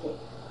椰子，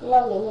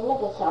那里面那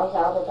个小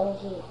小的东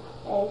西，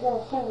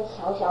像个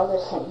小小的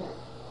神，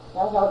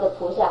小小的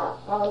菩萨，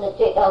他们的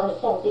最高的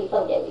上帝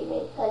放在里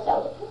面，太小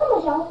的，这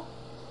么小，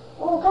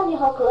我看你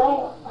好可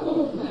爱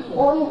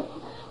哦，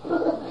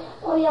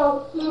我要，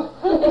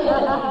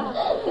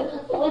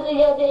不是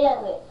要这样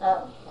的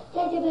啊。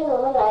在这边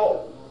我们来，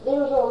比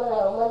如说我们来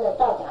我们的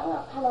道场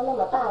看到那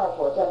么大的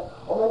佛像，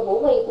我们不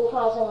会不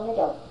发生那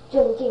种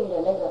尊敬的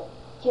那个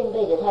敬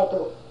畏的态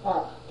度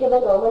这边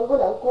我们不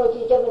能过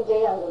去，这边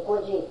这样子过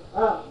去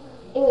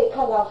因为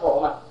看到佛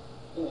嘛，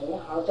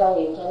好庄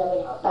严，在那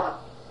边好大，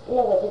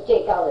那个是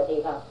最高的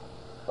地方，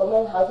我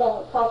们好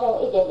像发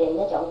生一点点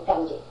那种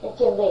感觉，那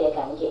敬畏的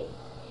感觉，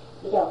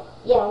比较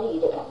压力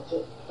的感觉。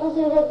但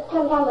是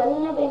看他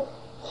们那边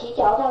祈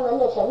祷他们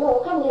的神，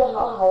我看觉得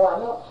好好玩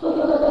哦。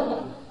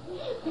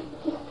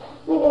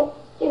那个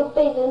这个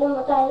杯子那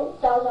么大，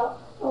小小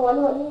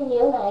闻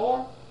牛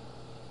奶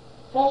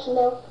fresh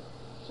milk。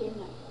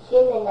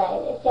鲜的奶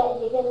加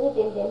一个一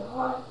点点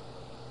花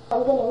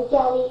，3个人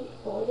加一，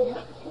我觉得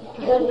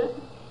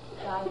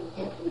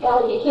咖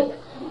喱，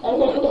那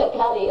个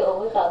咖喱我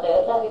不晓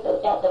得那里都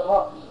加什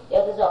么，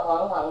有的是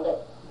黄黄的，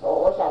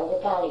我想是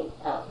咖喱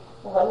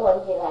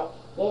混起来，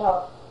以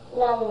后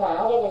那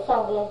拿那个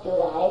上边就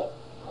来，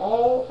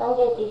放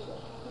在地上，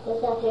就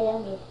像这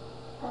样子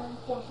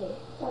加水，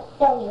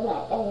倒牛奶，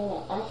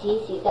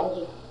洗干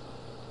净，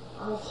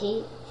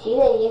洗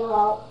了以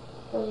后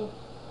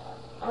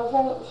好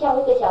像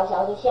像一个小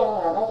小的香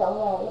那种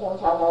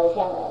小小的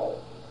香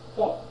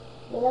对，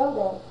你知道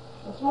的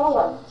，small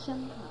one，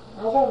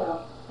好像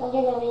放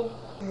在那边，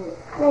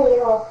那以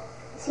后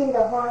新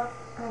的花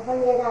放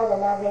在他的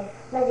那边，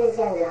那就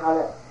这样子好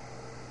了，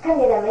看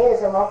起来没有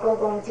什么恭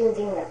恭敬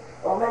敬的，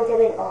我们这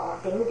边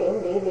顶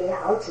顶礼礼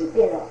好几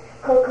遍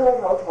磕磕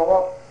头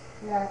头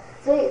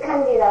所以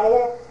看起来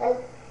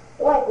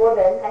外国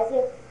人还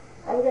是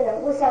很多人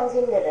不相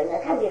信的人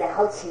看起来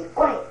好奇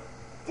怪。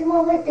怎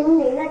么会顶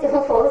礼那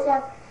种佛像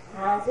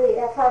所以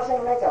他发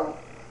生那种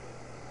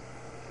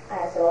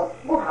说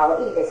不好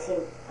意的心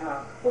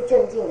不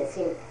尊敬的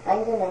心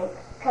一个人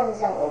看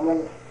上我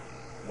们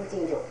不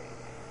清楚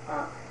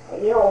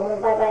以后我们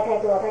拜拜太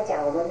多，他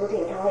讲我们不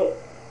听，他会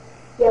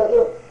要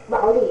用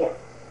暴力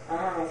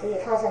所以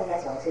发生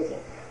那种事情。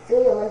所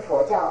以我们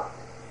佛教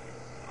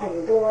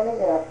很多那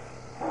个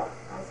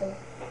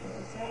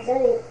所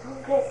以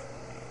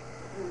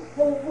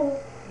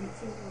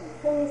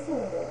很信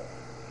的。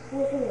不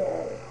是的，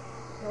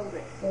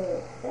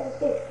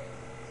对，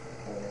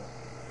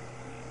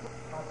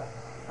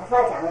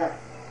发展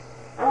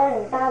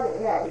很大的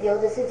有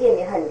的世界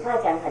你很发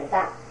展很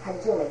大很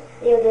出名，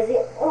有的是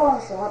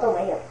什么都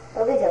没有，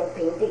都变成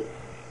平地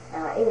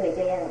因为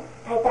这样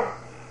太大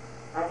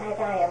太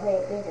大也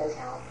会变成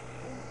桥，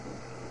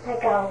太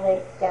高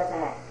会掉下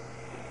来。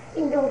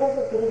印度都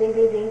是平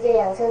这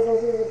样，是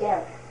这样，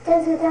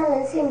但是他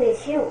们心里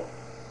修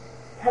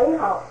很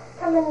好，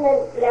他们能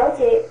了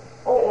解。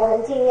我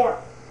很惊讶，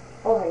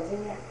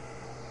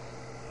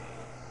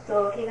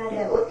就去到这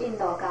个印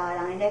度教的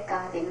人，因咧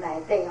家庭内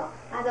底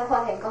就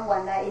发现讲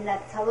原来因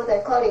差不多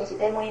可能是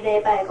咧每礼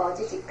拜5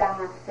这一天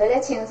就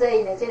咧清洗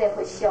因的这个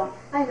佛像，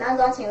因安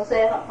怎清洗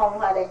方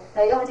法咧？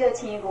就用这个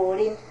青牛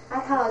奶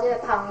透这个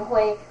芳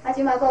花，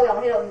即摆佫用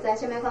迄个毋知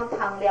什么款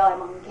芳料的物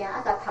件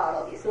甲透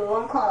落去，所以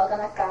阮看到敢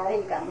若咖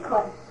喱共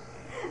款。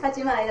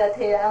即摆伊就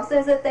摕来用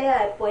细细底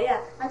的杯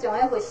将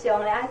迄佛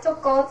像咧足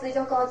古锥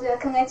放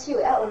在手的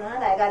运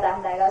来甲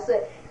淋来甲洗。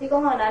伊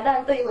讲若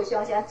咱对佛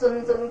像是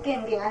尊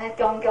敬敬安尼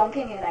恭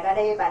敬来甲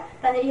礼拜，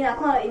但是伊若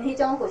看到因迄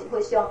种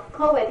佛像，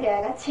可袂摕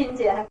来甲亲一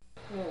下。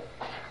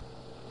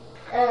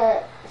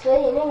所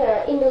以那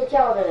个印度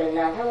教的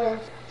人他们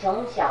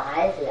从小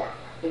孩子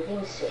已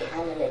经随他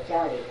们的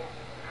教理了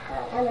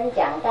他们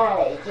长大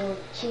了已经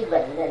基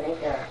本的那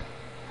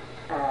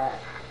个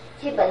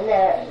基本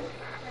的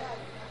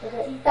就是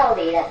道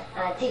理了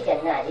技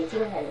能呢已经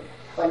很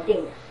稳定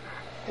了，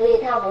所以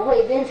他不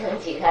会变成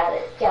其他的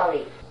教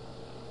理，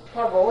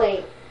他不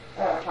会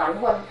还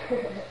混，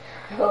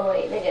不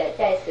会那个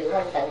再使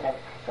混等等。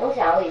从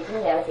小已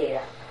经了解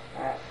了，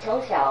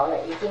从小了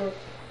已经，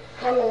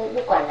他们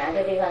不管哪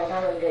个地方他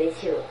们可以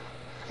修，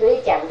所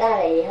以长大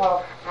了以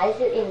后还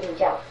是印度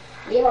教，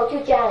以后出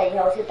家了以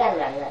后是当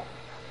然了，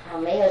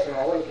没有什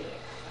么问题。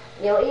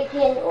有一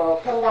天我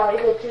碰到一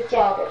个出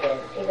家的人，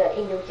一个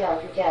印度教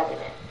出家的人，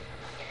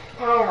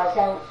他好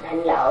像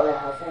很老了，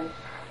好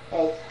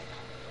像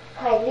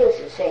快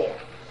60岁了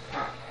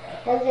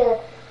但是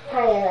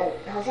他也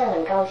好像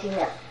很高兴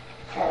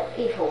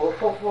衣服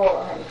破破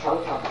很丑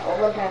丑。我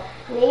问他，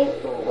你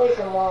为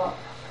什么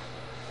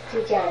出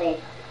家呢？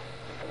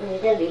你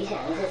的理想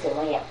是什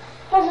么样？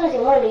他说什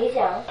么理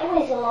想？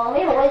为什么？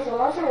没有为什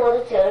么，是我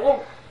的责任。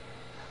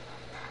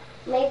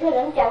每个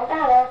人长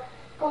大了，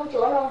工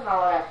作弄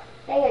好了，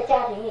那个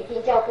家庭已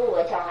经照顾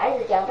我，小孩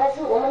子长大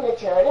是我们的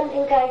责任，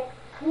应该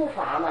护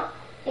法嘛，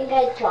应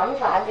该传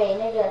法给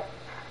那个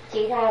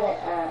其他的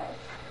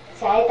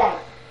下一代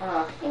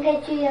应该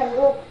去很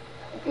多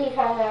地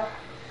方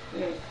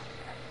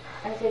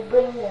I said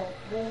bring the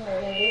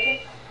religion,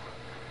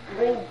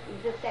 bring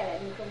你就带来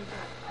宗教，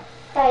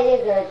带这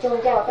个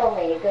宗教到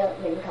每一个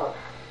门口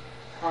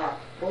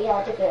不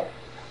要这个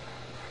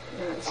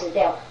吃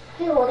掉，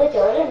这是我的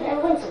责任。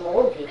问什么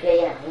问题这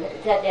样？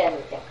他这样子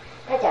讲，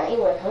他讲英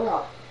文很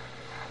好，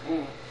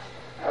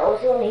我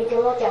说你怎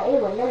么讲英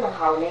文那么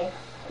好呢？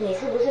你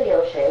是不是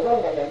有学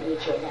问的人？以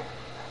前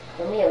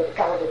有没有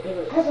高的地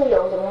位？他说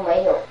有，怎么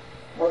没有？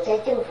我在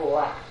政府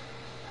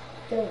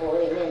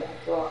里面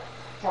做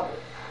差不多。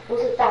不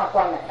是大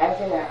官了，但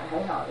是呢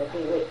很好的地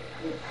位，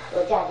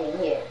我家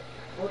庭也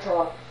不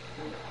错，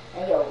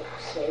很有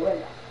学问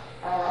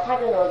他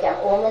跟我讲，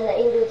我们的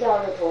印度教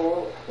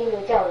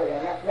的人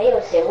没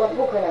有学问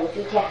不可能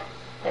出家，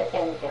他这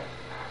样讲，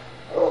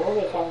我不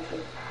会相信。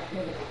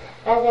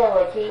但是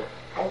我去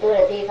很多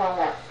的地方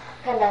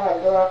看到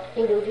很多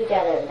印度出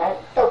家的人，他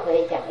都可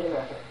以讲英文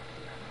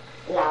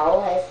的，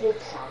老还是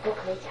少都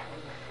可以讲。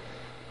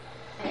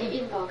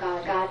印度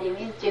家庭，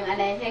因从安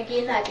尼，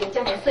迄囡仔从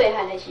这么细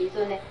汉的时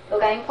阵呢，就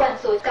甲因灌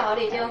输教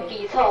育这种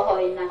基础互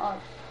因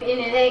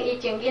因为伊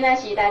从囡仔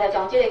时代就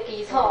从这个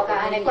基础甲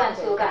安尼灌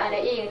输，甲安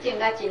尼已经种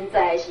甲真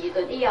在的时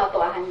阵，以后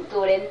大汉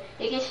自然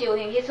伊去修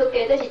行去出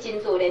家，这是真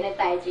自然的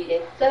代志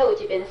咧。所以有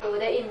一本书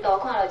在印度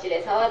看到一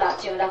个差不多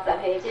像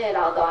60岁这个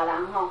老大人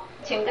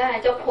穿甲安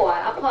尼足破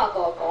破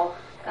鼓鼓。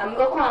毋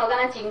过看到敢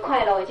若真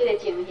快乐的这个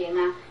情形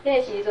迄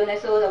个时阵的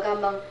师父就甲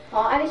问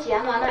你是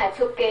安怎会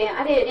出家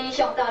你的理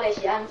想到底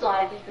是安怎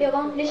的？比如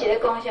讲你是咧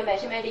讲什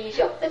么理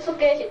想？这出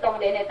家是当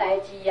然的代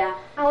志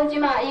阮即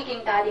马已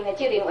经家庭的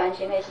责任完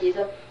成的时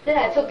阵，这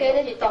来出家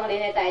这是当然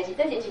的代志，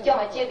这是一种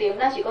的责任。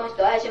咱是讲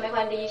着爱什么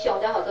款理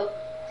想才好做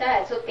才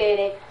来出家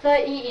咧。所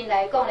以以因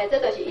来讲咧，这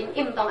就是因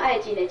应当爱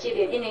尽的责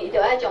任，因为伊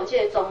着爱将这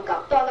个宗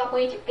教带到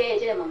每一家的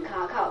这个门口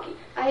去。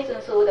迄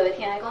阵师父就会听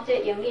伊讲这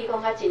个英语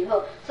讲较真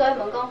好，所以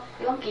问讲，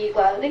伊讲奇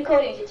怪，你可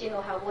能是真有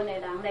学问的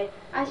人咧，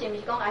是毋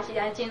是讲也是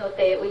安真有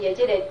地位的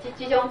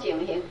这种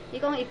情形？伊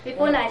讲伊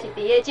本来是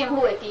伫个政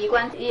府的机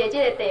关，伊的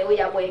这个地位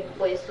也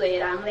袂衰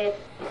人咧。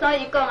所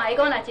以伊讲伊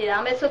讲若一个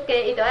人要出家，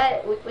伊着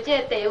爱有这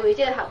个地位，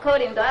这个可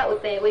能着爱有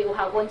地位、有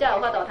学问，才有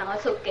法度通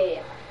去出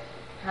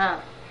家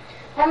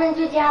他们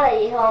出家了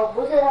以后，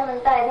不是他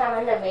们带他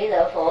们的弥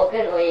勒佛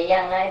跟我一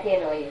样，那一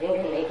天我已经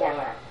跟你讲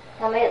了，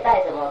他没有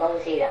带什么东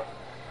西了，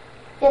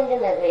真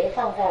正的可以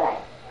放下来。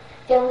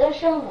整个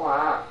生活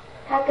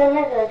他跟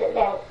那个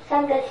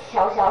3个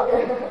小小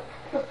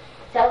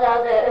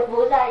的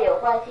菩萨有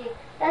关系，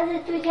但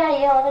是出家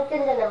以后，他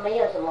真正的没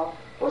有什么，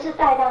不是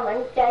带他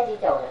们在一起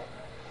走的，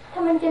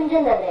他们真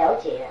正的了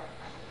解了，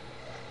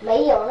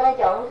没有那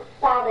种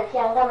大的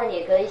香，他们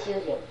也可以修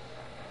行。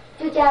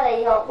出家了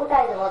以后，不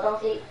带什么东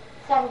西。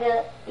3个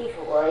衣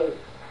服而已，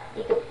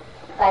一个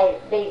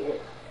被子，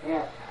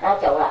然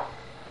后走了，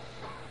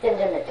真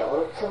正的走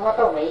了，什么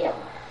都没有，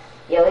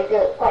有一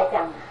个怪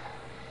杖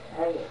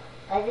而已，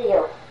还是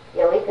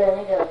有一个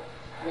那个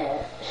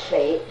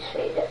水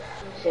的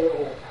水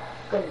壶，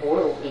跟葫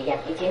芦一样，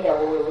以前有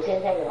葫芦，现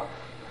在有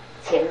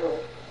钱炉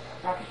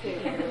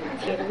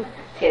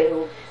钱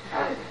炉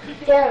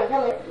这样他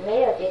们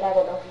没有其他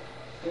的东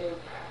西，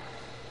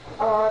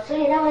所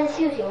以他们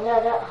修行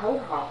的很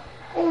好。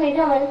因为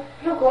他们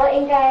如果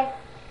应该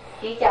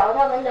洗脚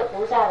他们的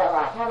菩萨的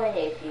话，他们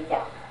也洗脚；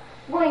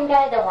不应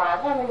该的话，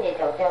他们也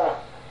走掉了。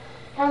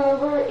他们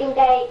不是应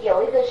该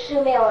有一个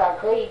寺庙了，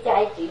可以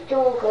在一起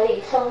住，可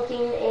以诵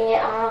经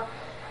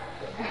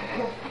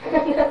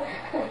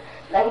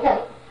等等，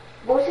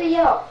不是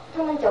要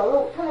他们走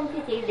路，他们自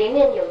己里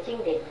面有经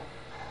典。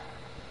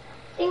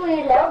因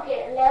为了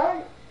解了，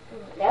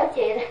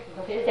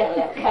不是讲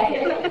了开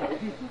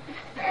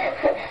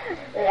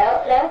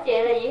了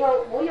解了以后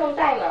不用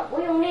带嘛，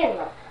不用念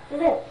嘛，是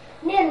不是？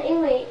念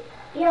因为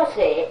要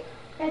学，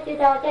要知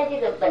道在这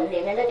个本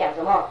里面在讲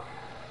什么。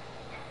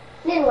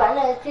念完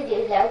了自己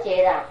了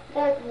解了，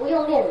但不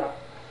用念嘛。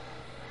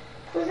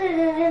不是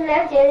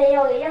了解了以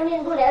后也要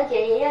念，不了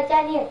解也要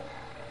再念。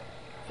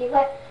奇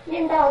怪，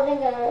练到那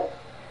个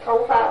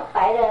头发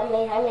白了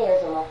还没有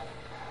什么，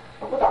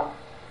我不懂。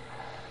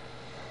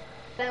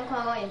咱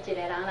看讲，因一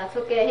个人若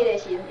出家迄个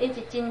时阵，因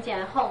是真正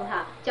放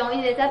下，将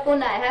伊个在本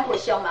来遐佛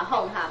像嘛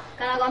放下。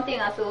敢若讲顶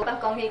下师父捌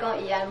讲起讲，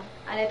伊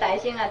安尼大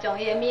声啊，将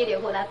伊个弥勒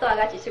佛啊带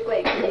到1过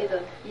去迄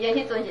阵，伊个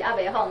迄阵是还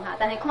袂放下。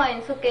但是看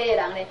因出家个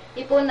人咧，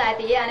伊本来伫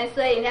遐安尼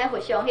说因遐佛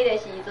像迄个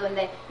时阵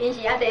咧，因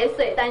是还伫咧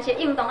说，但是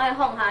应当爱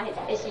放下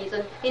的时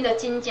阵，因就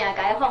真正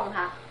甲伊放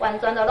下，完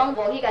全就拢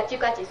无去甲执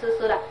甲一丝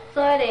丝啦。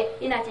所以咧，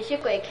因若1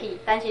过去，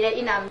但是咧，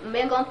因也毋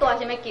免讲带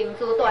什么经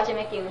书，带什么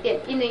经典，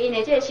因为因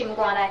的这个心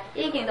肝内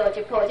已经就有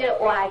一部这个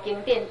活的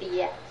经典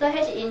伫啊，所以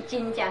迄是因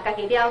真正家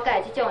己了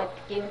解这种的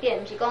经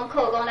典，毋是讲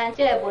靠讲咱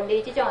这个文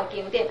理这种的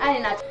经典。啊，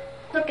因若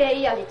出家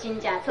以后是真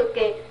正出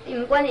家，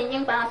毋管因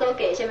永邦所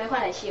过什么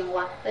款的生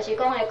活，就是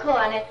讲会靠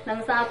安尼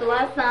2-3珠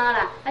啊衫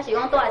啦，啊是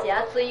讲带一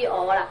下水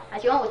壶啦，啊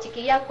是讲有一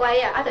支啊拐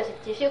啊，啊就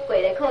是1过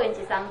咧靠因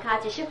1双脚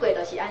，1过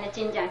就是安尼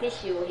真正去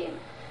修行。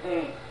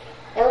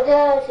有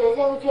的学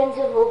生捐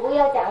师傅不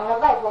要讲了，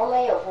外婆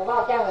没有福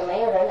报，这样子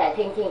没有人来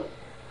听听，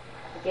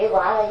结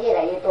果越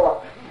来越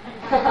多，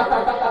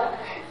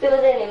是不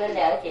是？你们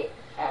了解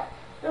啊？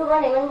如果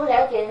你们不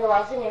了解的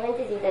话，是你们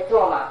自己的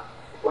做嘛。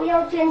不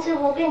要捐师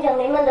傅变成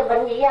你们的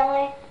本一样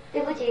呢。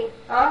对不起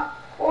啊，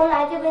我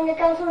来这边就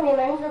告诉你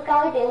们是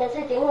高一点的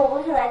事情，我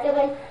不是来这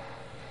边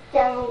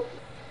讲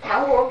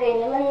糖果给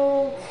你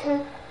们吃。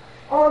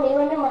哦，你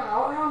们那么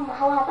好啊，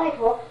好好拜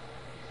佛，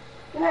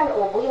那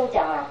我不用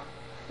讲了。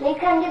你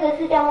看这个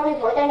释迦牟尼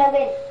佛在那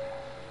边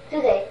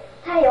是谁？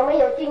他有没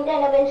有经在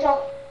那边诵？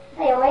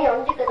他有没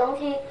有这个东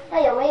西？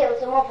他有没有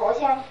什么佛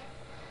像？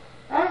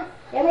啊，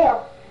有没有？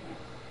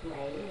没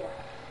有。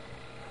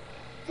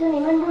是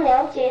你们不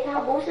了解，他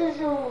不是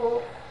师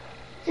父，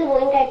师父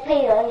应该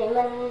配合你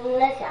们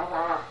那想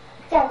法，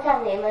赞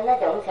赏你们那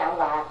种想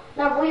法，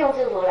那不用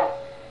师父了，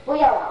不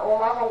要了，我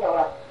马上走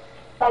了，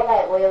拜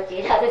拜，我有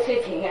其他的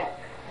事情啊。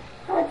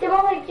怎么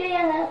会这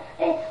样呢？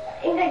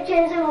应该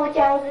劝师父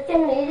讲，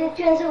真理是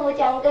劝师父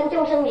讲跟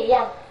众生一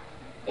样，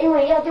因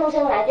为要众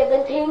生来这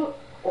边听，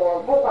我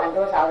不管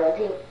多少人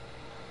听，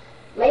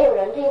没有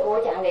人听，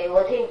我讲给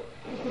我听。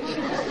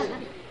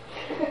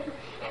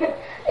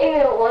因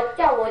为我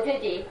叫我自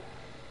己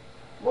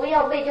不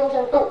要被众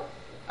生度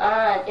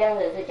啊，这样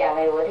子是讲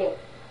给我听。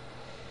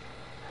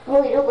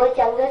因为如果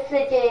讲个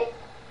世界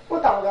不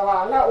懂的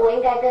话，那我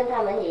应该跟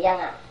他们一样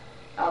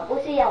啊，不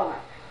是要嘛。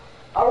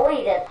偶尔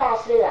的大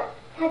师啊，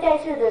他在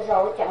世的时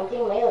候讲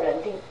经没有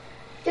人听，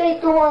最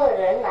多的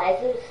人来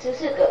是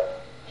14个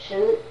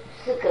是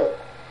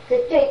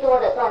最多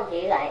的团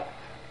体来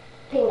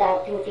听他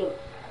听经。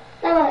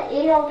那么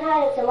以后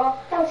他什么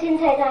到现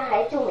在他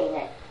还著名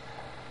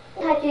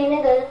他去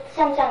那个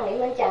上你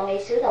们讲给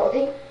石头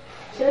听，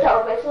石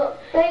头会说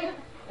对，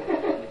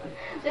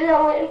石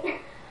头会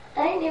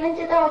你们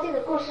知道这个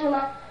故事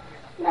吗？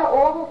那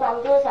我不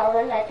管多少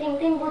人来听，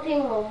听不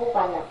听我不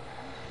管了，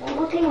我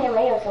不听也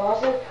没有什么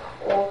事，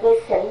我的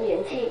神元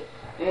气，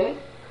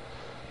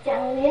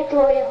讲越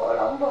多越喉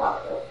咙不好，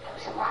有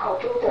什么好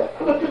处的？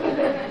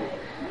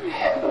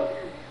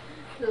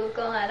师父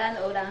讲啊，咱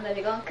有人就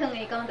是讲，劝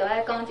伊讲，就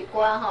爱讲一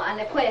寡吼，安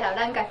尼配合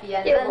咱家己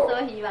啊，咱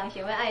所希望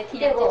想要爱听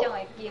这种的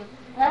经。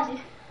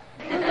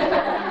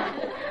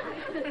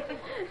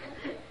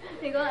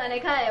你讲安尼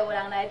较会有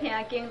人来听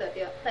经就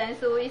对，但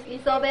是伊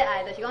所要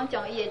爱，就是讲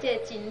将伊的这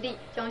个真理，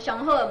将上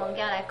好的物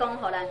件来讲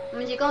互咱，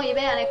毋是讲伊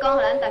要安尼讲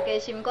互咱大家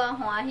心肝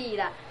欢喜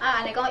啦，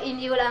安尼讲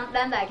引诱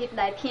咱来听，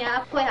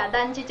配合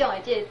咱这种的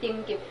这个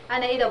顶级，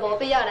安尼伊就无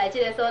必要来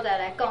这个所在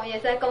来讲，伊会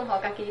使讲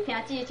互家己听，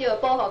至少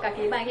保护家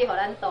己，莫去互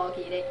咱倒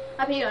去咧。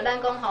譬如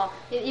咱讲吼，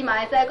伊嘛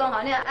会使讲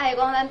吼，你爱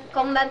讲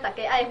咱大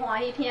家爱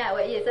欢喜听的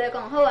话，伊会使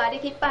讲好啊，你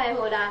去拜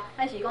佛啦，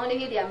还是讲你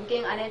去念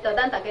经，安尼就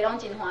咱大家拢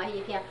真欢喜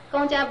听，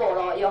讲这无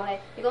路用的。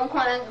伊讲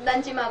看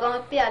咱即马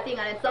讲壁顶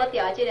安尼做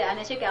吊的即个安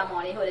尼释迦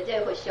牟尼佛的即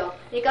个佛像，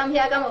伊讲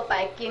遐敢有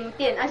拜经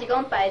典，还是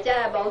讲拜遮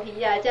无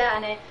鱼啊，遮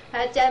安尼，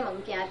还遮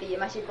物件伫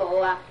嘛是无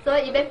啊。所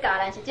以伊要教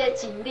咱是即个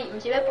真理，毋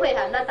是要配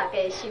合咱大家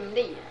的心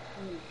理。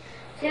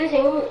修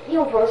行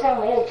用佛像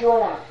没有错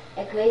啦，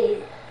也可以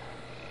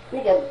那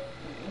个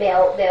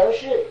表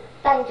示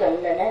单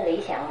纯的那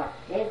理想嘛。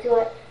没有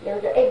错，有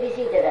的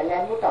ABC 的人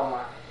呢不懂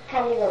嘛，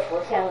看那个佛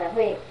像呢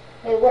会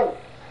问。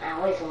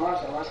为什么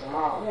什么什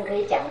么？我们可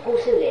以讲故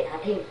事给他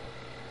听，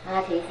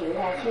提醒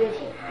他修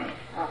行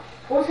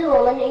不是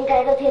我们应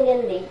该都天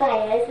天礼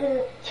拜，还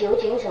是求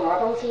请什么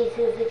东西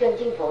是尊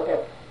敬佛的，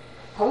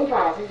弘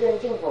法是尊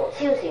敬佛，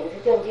修行是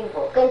尊敬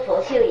佛，跟佛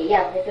修一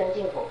样是尊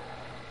敬佛，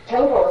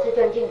成佛是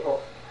尊敬佛，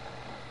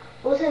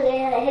不是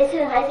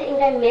还是应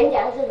该勉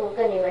强师父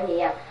跟你们一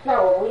样。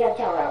那我不要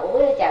叫了，我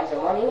不要讲什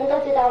么，你们都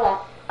知道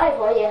了，爱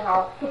佛也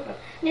好，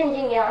念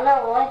经也好，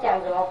那我要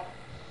讲什么？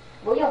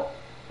不用，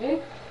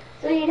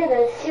所以那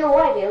个修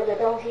外流的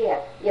东西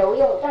有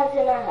用，但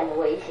是呢很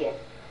危险，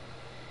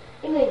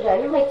因为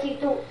人会嫉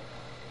妒，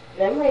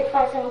人会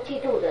发生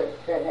嫉妒的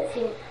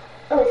心，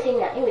恶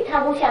心因为他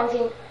不相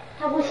信，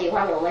他不喜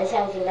欢我们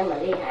相信那么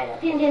厉害的，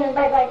天天的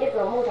拜拜这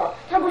个木头，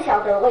他不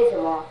晓得为什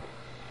么，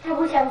他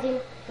不相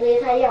信，所以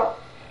他要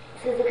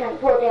试试看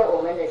破掉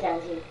我们的相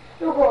信。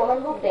如果我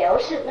们不表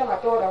示那么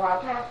多的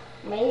话，他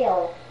没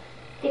有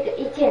这个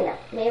意见了，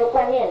没有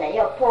观念了，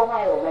要破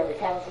坏我们的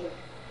相信。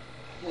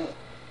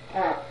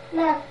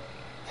那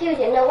修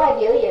行的外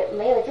表也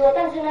没有做，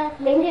但是呢，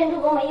明天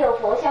如果没有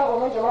佛像，我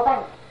们怎么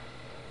办？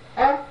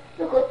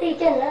如果地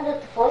震，那个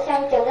佛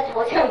像整个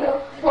佛像都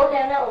破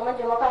掉，那我们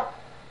怎么办？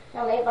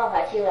那没有办法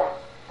修了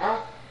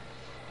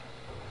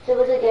是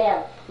不是这样？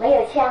没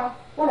有香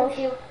不能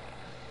修，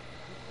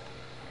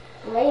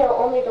没有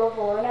阿弥陀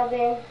佛那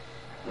边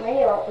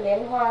没有莲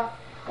花，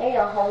没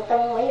有红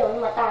灯，没有那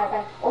么大的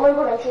灯，我们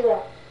不能修了，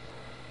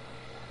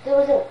是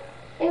不是？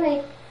因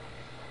为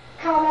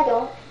靠那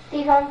种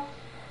地方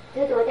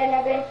执着在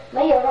那边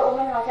没有了，我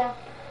们好像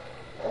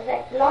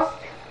lost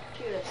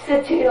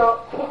失去了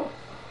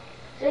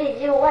所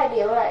以就外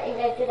流了，应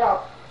该知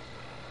道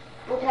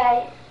不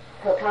太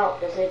可靠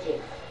的事情。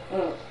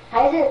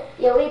还是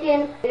有一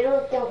天，比如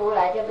政府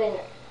来这边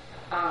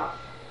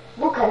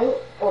不肯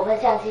我们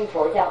相信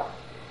佛教，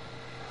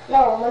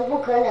那我们不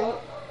可能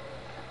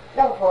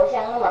让佛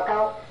像那么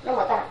高那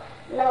么大，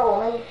那我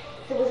们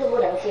是不是不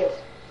能修？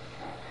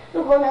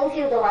如果能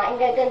修的话，应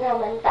该跟他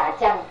们打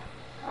仗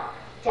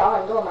找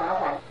很多麻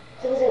烦，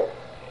是不是？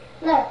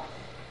那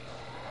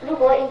如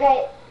果应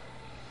该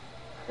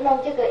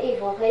弄这个衣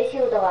服可以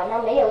修的话，那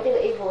没有这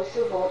个衣服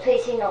师傅退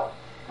心了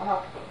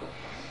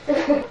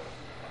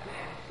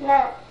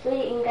那所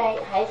以应该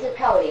还是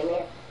靠里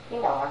面，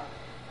听懂吗？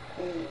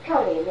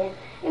靠里面，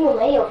因为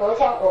没有佛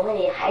像，我们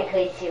也还可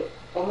以修，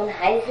我们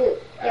还是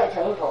要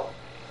成佛。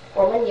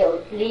我们有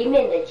里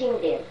面的经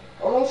典，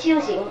我们修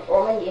行，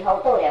我们以后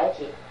都了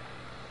解。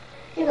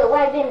这个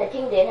外面的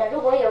经典呢，如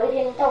果有一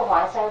天道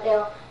华烧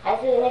掉，还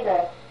是那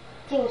个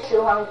净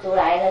十方祖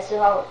来的时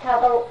候，它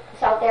都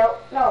烧掉，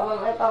那我们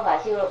没办法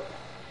修了，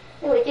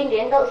因为经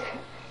典都是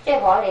在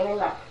华里面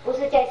嘛，不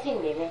是在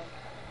心里面。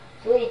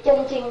所以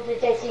真经是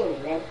在心里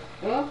面，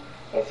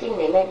在心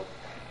里面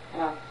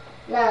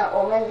那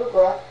我们如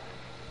果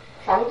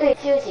反对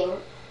修行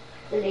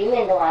里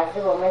面的话，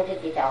是我们自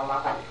己找麻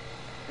烦。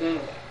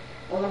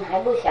我们还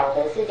不晓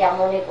得释迦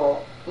牟尼佛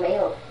没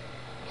有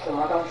什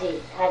么东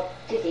西，他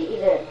自己一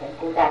个人很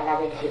孤单那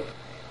边修，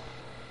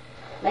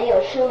没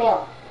有寺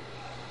庙，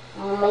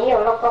没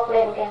有六国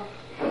连根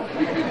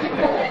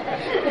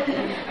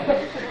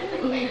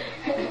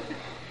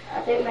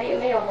对，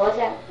没有佛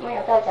像，没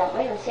有道场，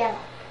没有像，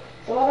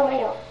什么都没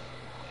有，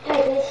太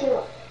悲修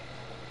了。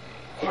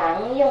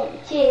常用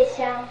戒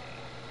香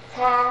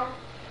擦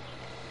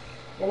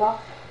什么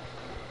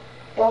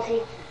东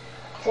西，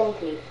身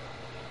体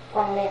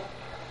光亮，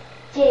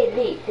戒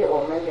律是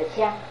我们的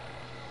香，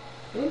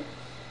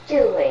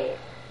智慧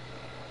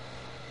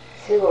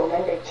是我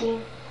们的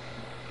经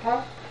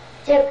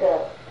这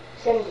个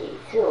身体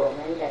是我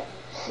们的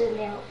寺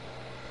庙，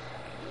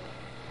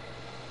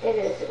这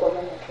个是我们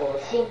的佛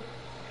心，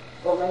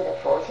我们的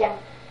佛像。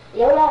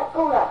有了，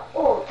够了，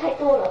太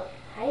多了，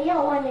还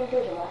要外面做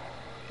什么？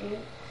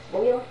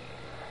不用。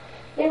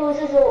并不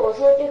是说我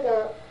说这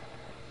个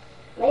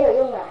没有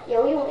用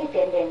有用一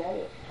点点而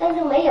已，但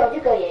是没有这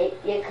个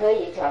也可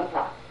以传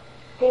法，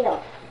听懂？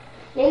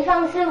你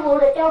放师傅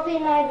的照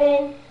片那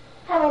边，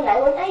他们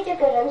来问，这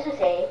个人是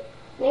谁？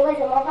你为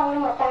什么放那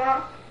么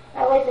大？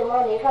那为什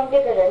么你放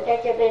这个人在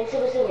这边？是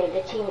不是你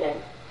的亲人？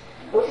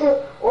不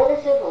是我的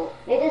师傅，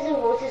你的师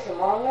傅是什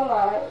么？那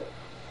么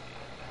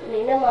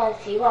你那么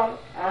喜欢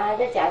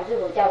在讲师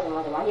傅叫什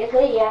么什么也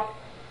可以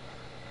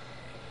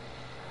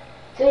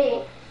所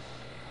以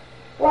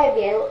外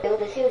表有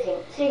的修行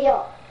是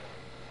要，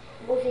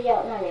不是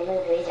要，那你们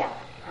可以讲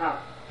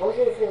不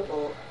是师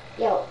傅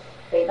要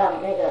诽谤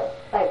那个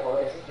拜佛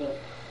的事情，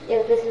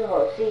有的时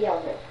候是要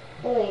的，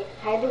因为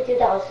还不知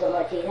道什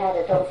么其他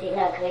的东西，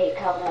那可以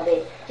靠那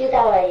边，知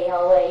道了以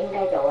后我也应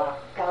该走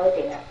高一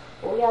点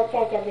不要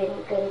在这边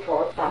跟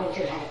佛绑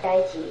出来在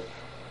一起。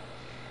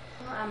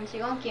毋是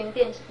讲经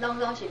典拢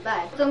是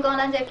歹，准讲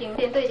咱这经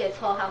典对一个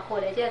初学佛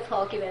的这个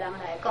初级的人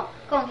来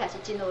讲起来是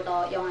真有路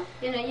用的，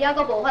因为伊还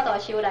阁无法度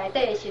修内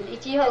底的神，伊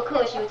只好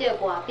靠修这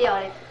个外表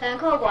的。但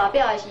靠外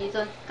表的时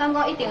阵，敢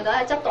讲一定都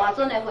要遮大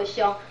尊的佛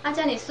像，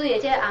遮尔水的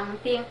这个红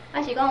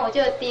灯，是讲有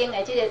这个灯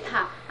的这个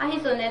塔，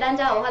迄阵呢咱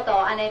才有法度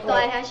安尼住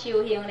在遐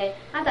修行咧。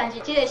但是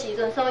这个时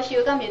阵所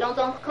修，敢是拢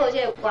总靠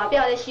这个外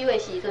表咧修的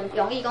时阵，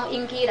容易讲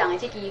引起人的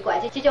这奇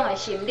怪这种的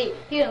心理。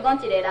譬如讲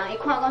一个人，伊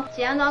看讲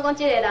是安怎讲，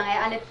这个人的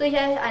安尼对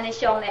遐安尼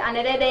上咧，安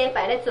尼咧礼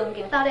拜咧尊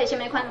敬，到底是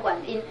啥物款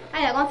原因？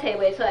若讲找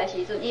袂出来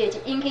时阵，伊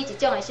会引起一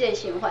种的这个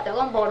想法，就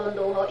讲无论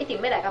如何一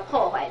定要来甲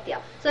破坏掉。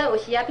所以有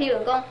时譬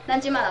如讲，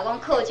咱即马若讲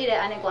靠这个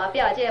安尼外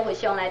表的这个佛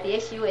像来伫咧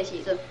修的时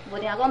阵，无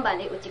定讲万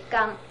一有一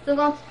天，总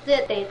讲这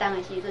个地动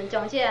的时阵，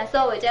将这个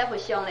所有这个佛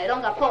像咧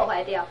拢甲破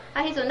坏掉，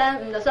迄阵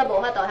咱毋就说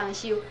无法度通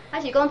修，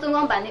是讲总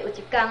讲万一有一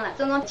天啦，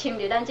总讲侵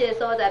入咱这个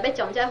所在，要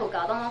将这佛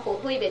教拢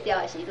毁灭掉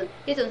的时阵，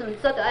迄阵毋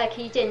说就爱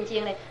起战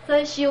争咧。所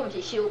以修毋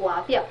是修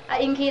外表，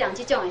引起人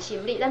这种的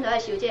心理，咱就要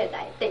修这个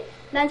内底。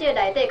咱这个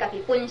内底家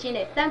己本身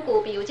的，咱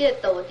具备有这个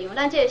道场，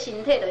咱这个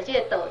身体就是这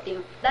个道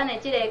场，咱的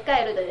这个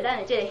戒律就是咱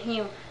的这个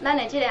香，咱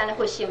的这个安尼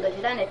佛性就是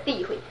咱的智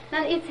慧，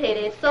咱一切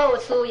的所有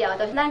需要，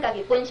就是咱家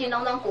己本身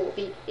拢具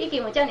备，已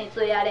经有遮尔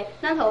多啊咧，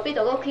咱何必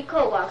着搁去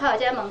靠外口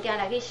这物件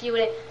来去修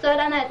咧？所以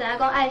咱爱知影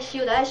讲爱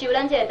修，就爱修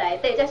咱这个内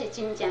底，才是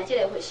真正这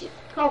个佛性。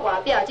靠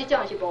外表这种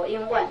是无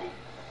永远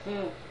的。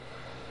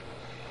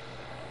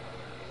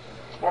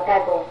了解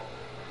不？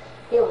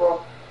对不？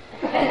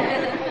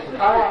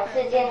好了，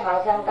时间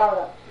好像到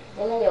了，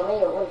你们有没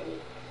有问题？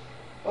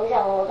我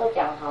想我都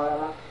讲好了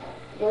吗？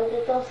有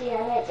的东西还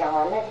没讲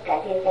完，那就改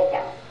天再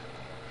讲。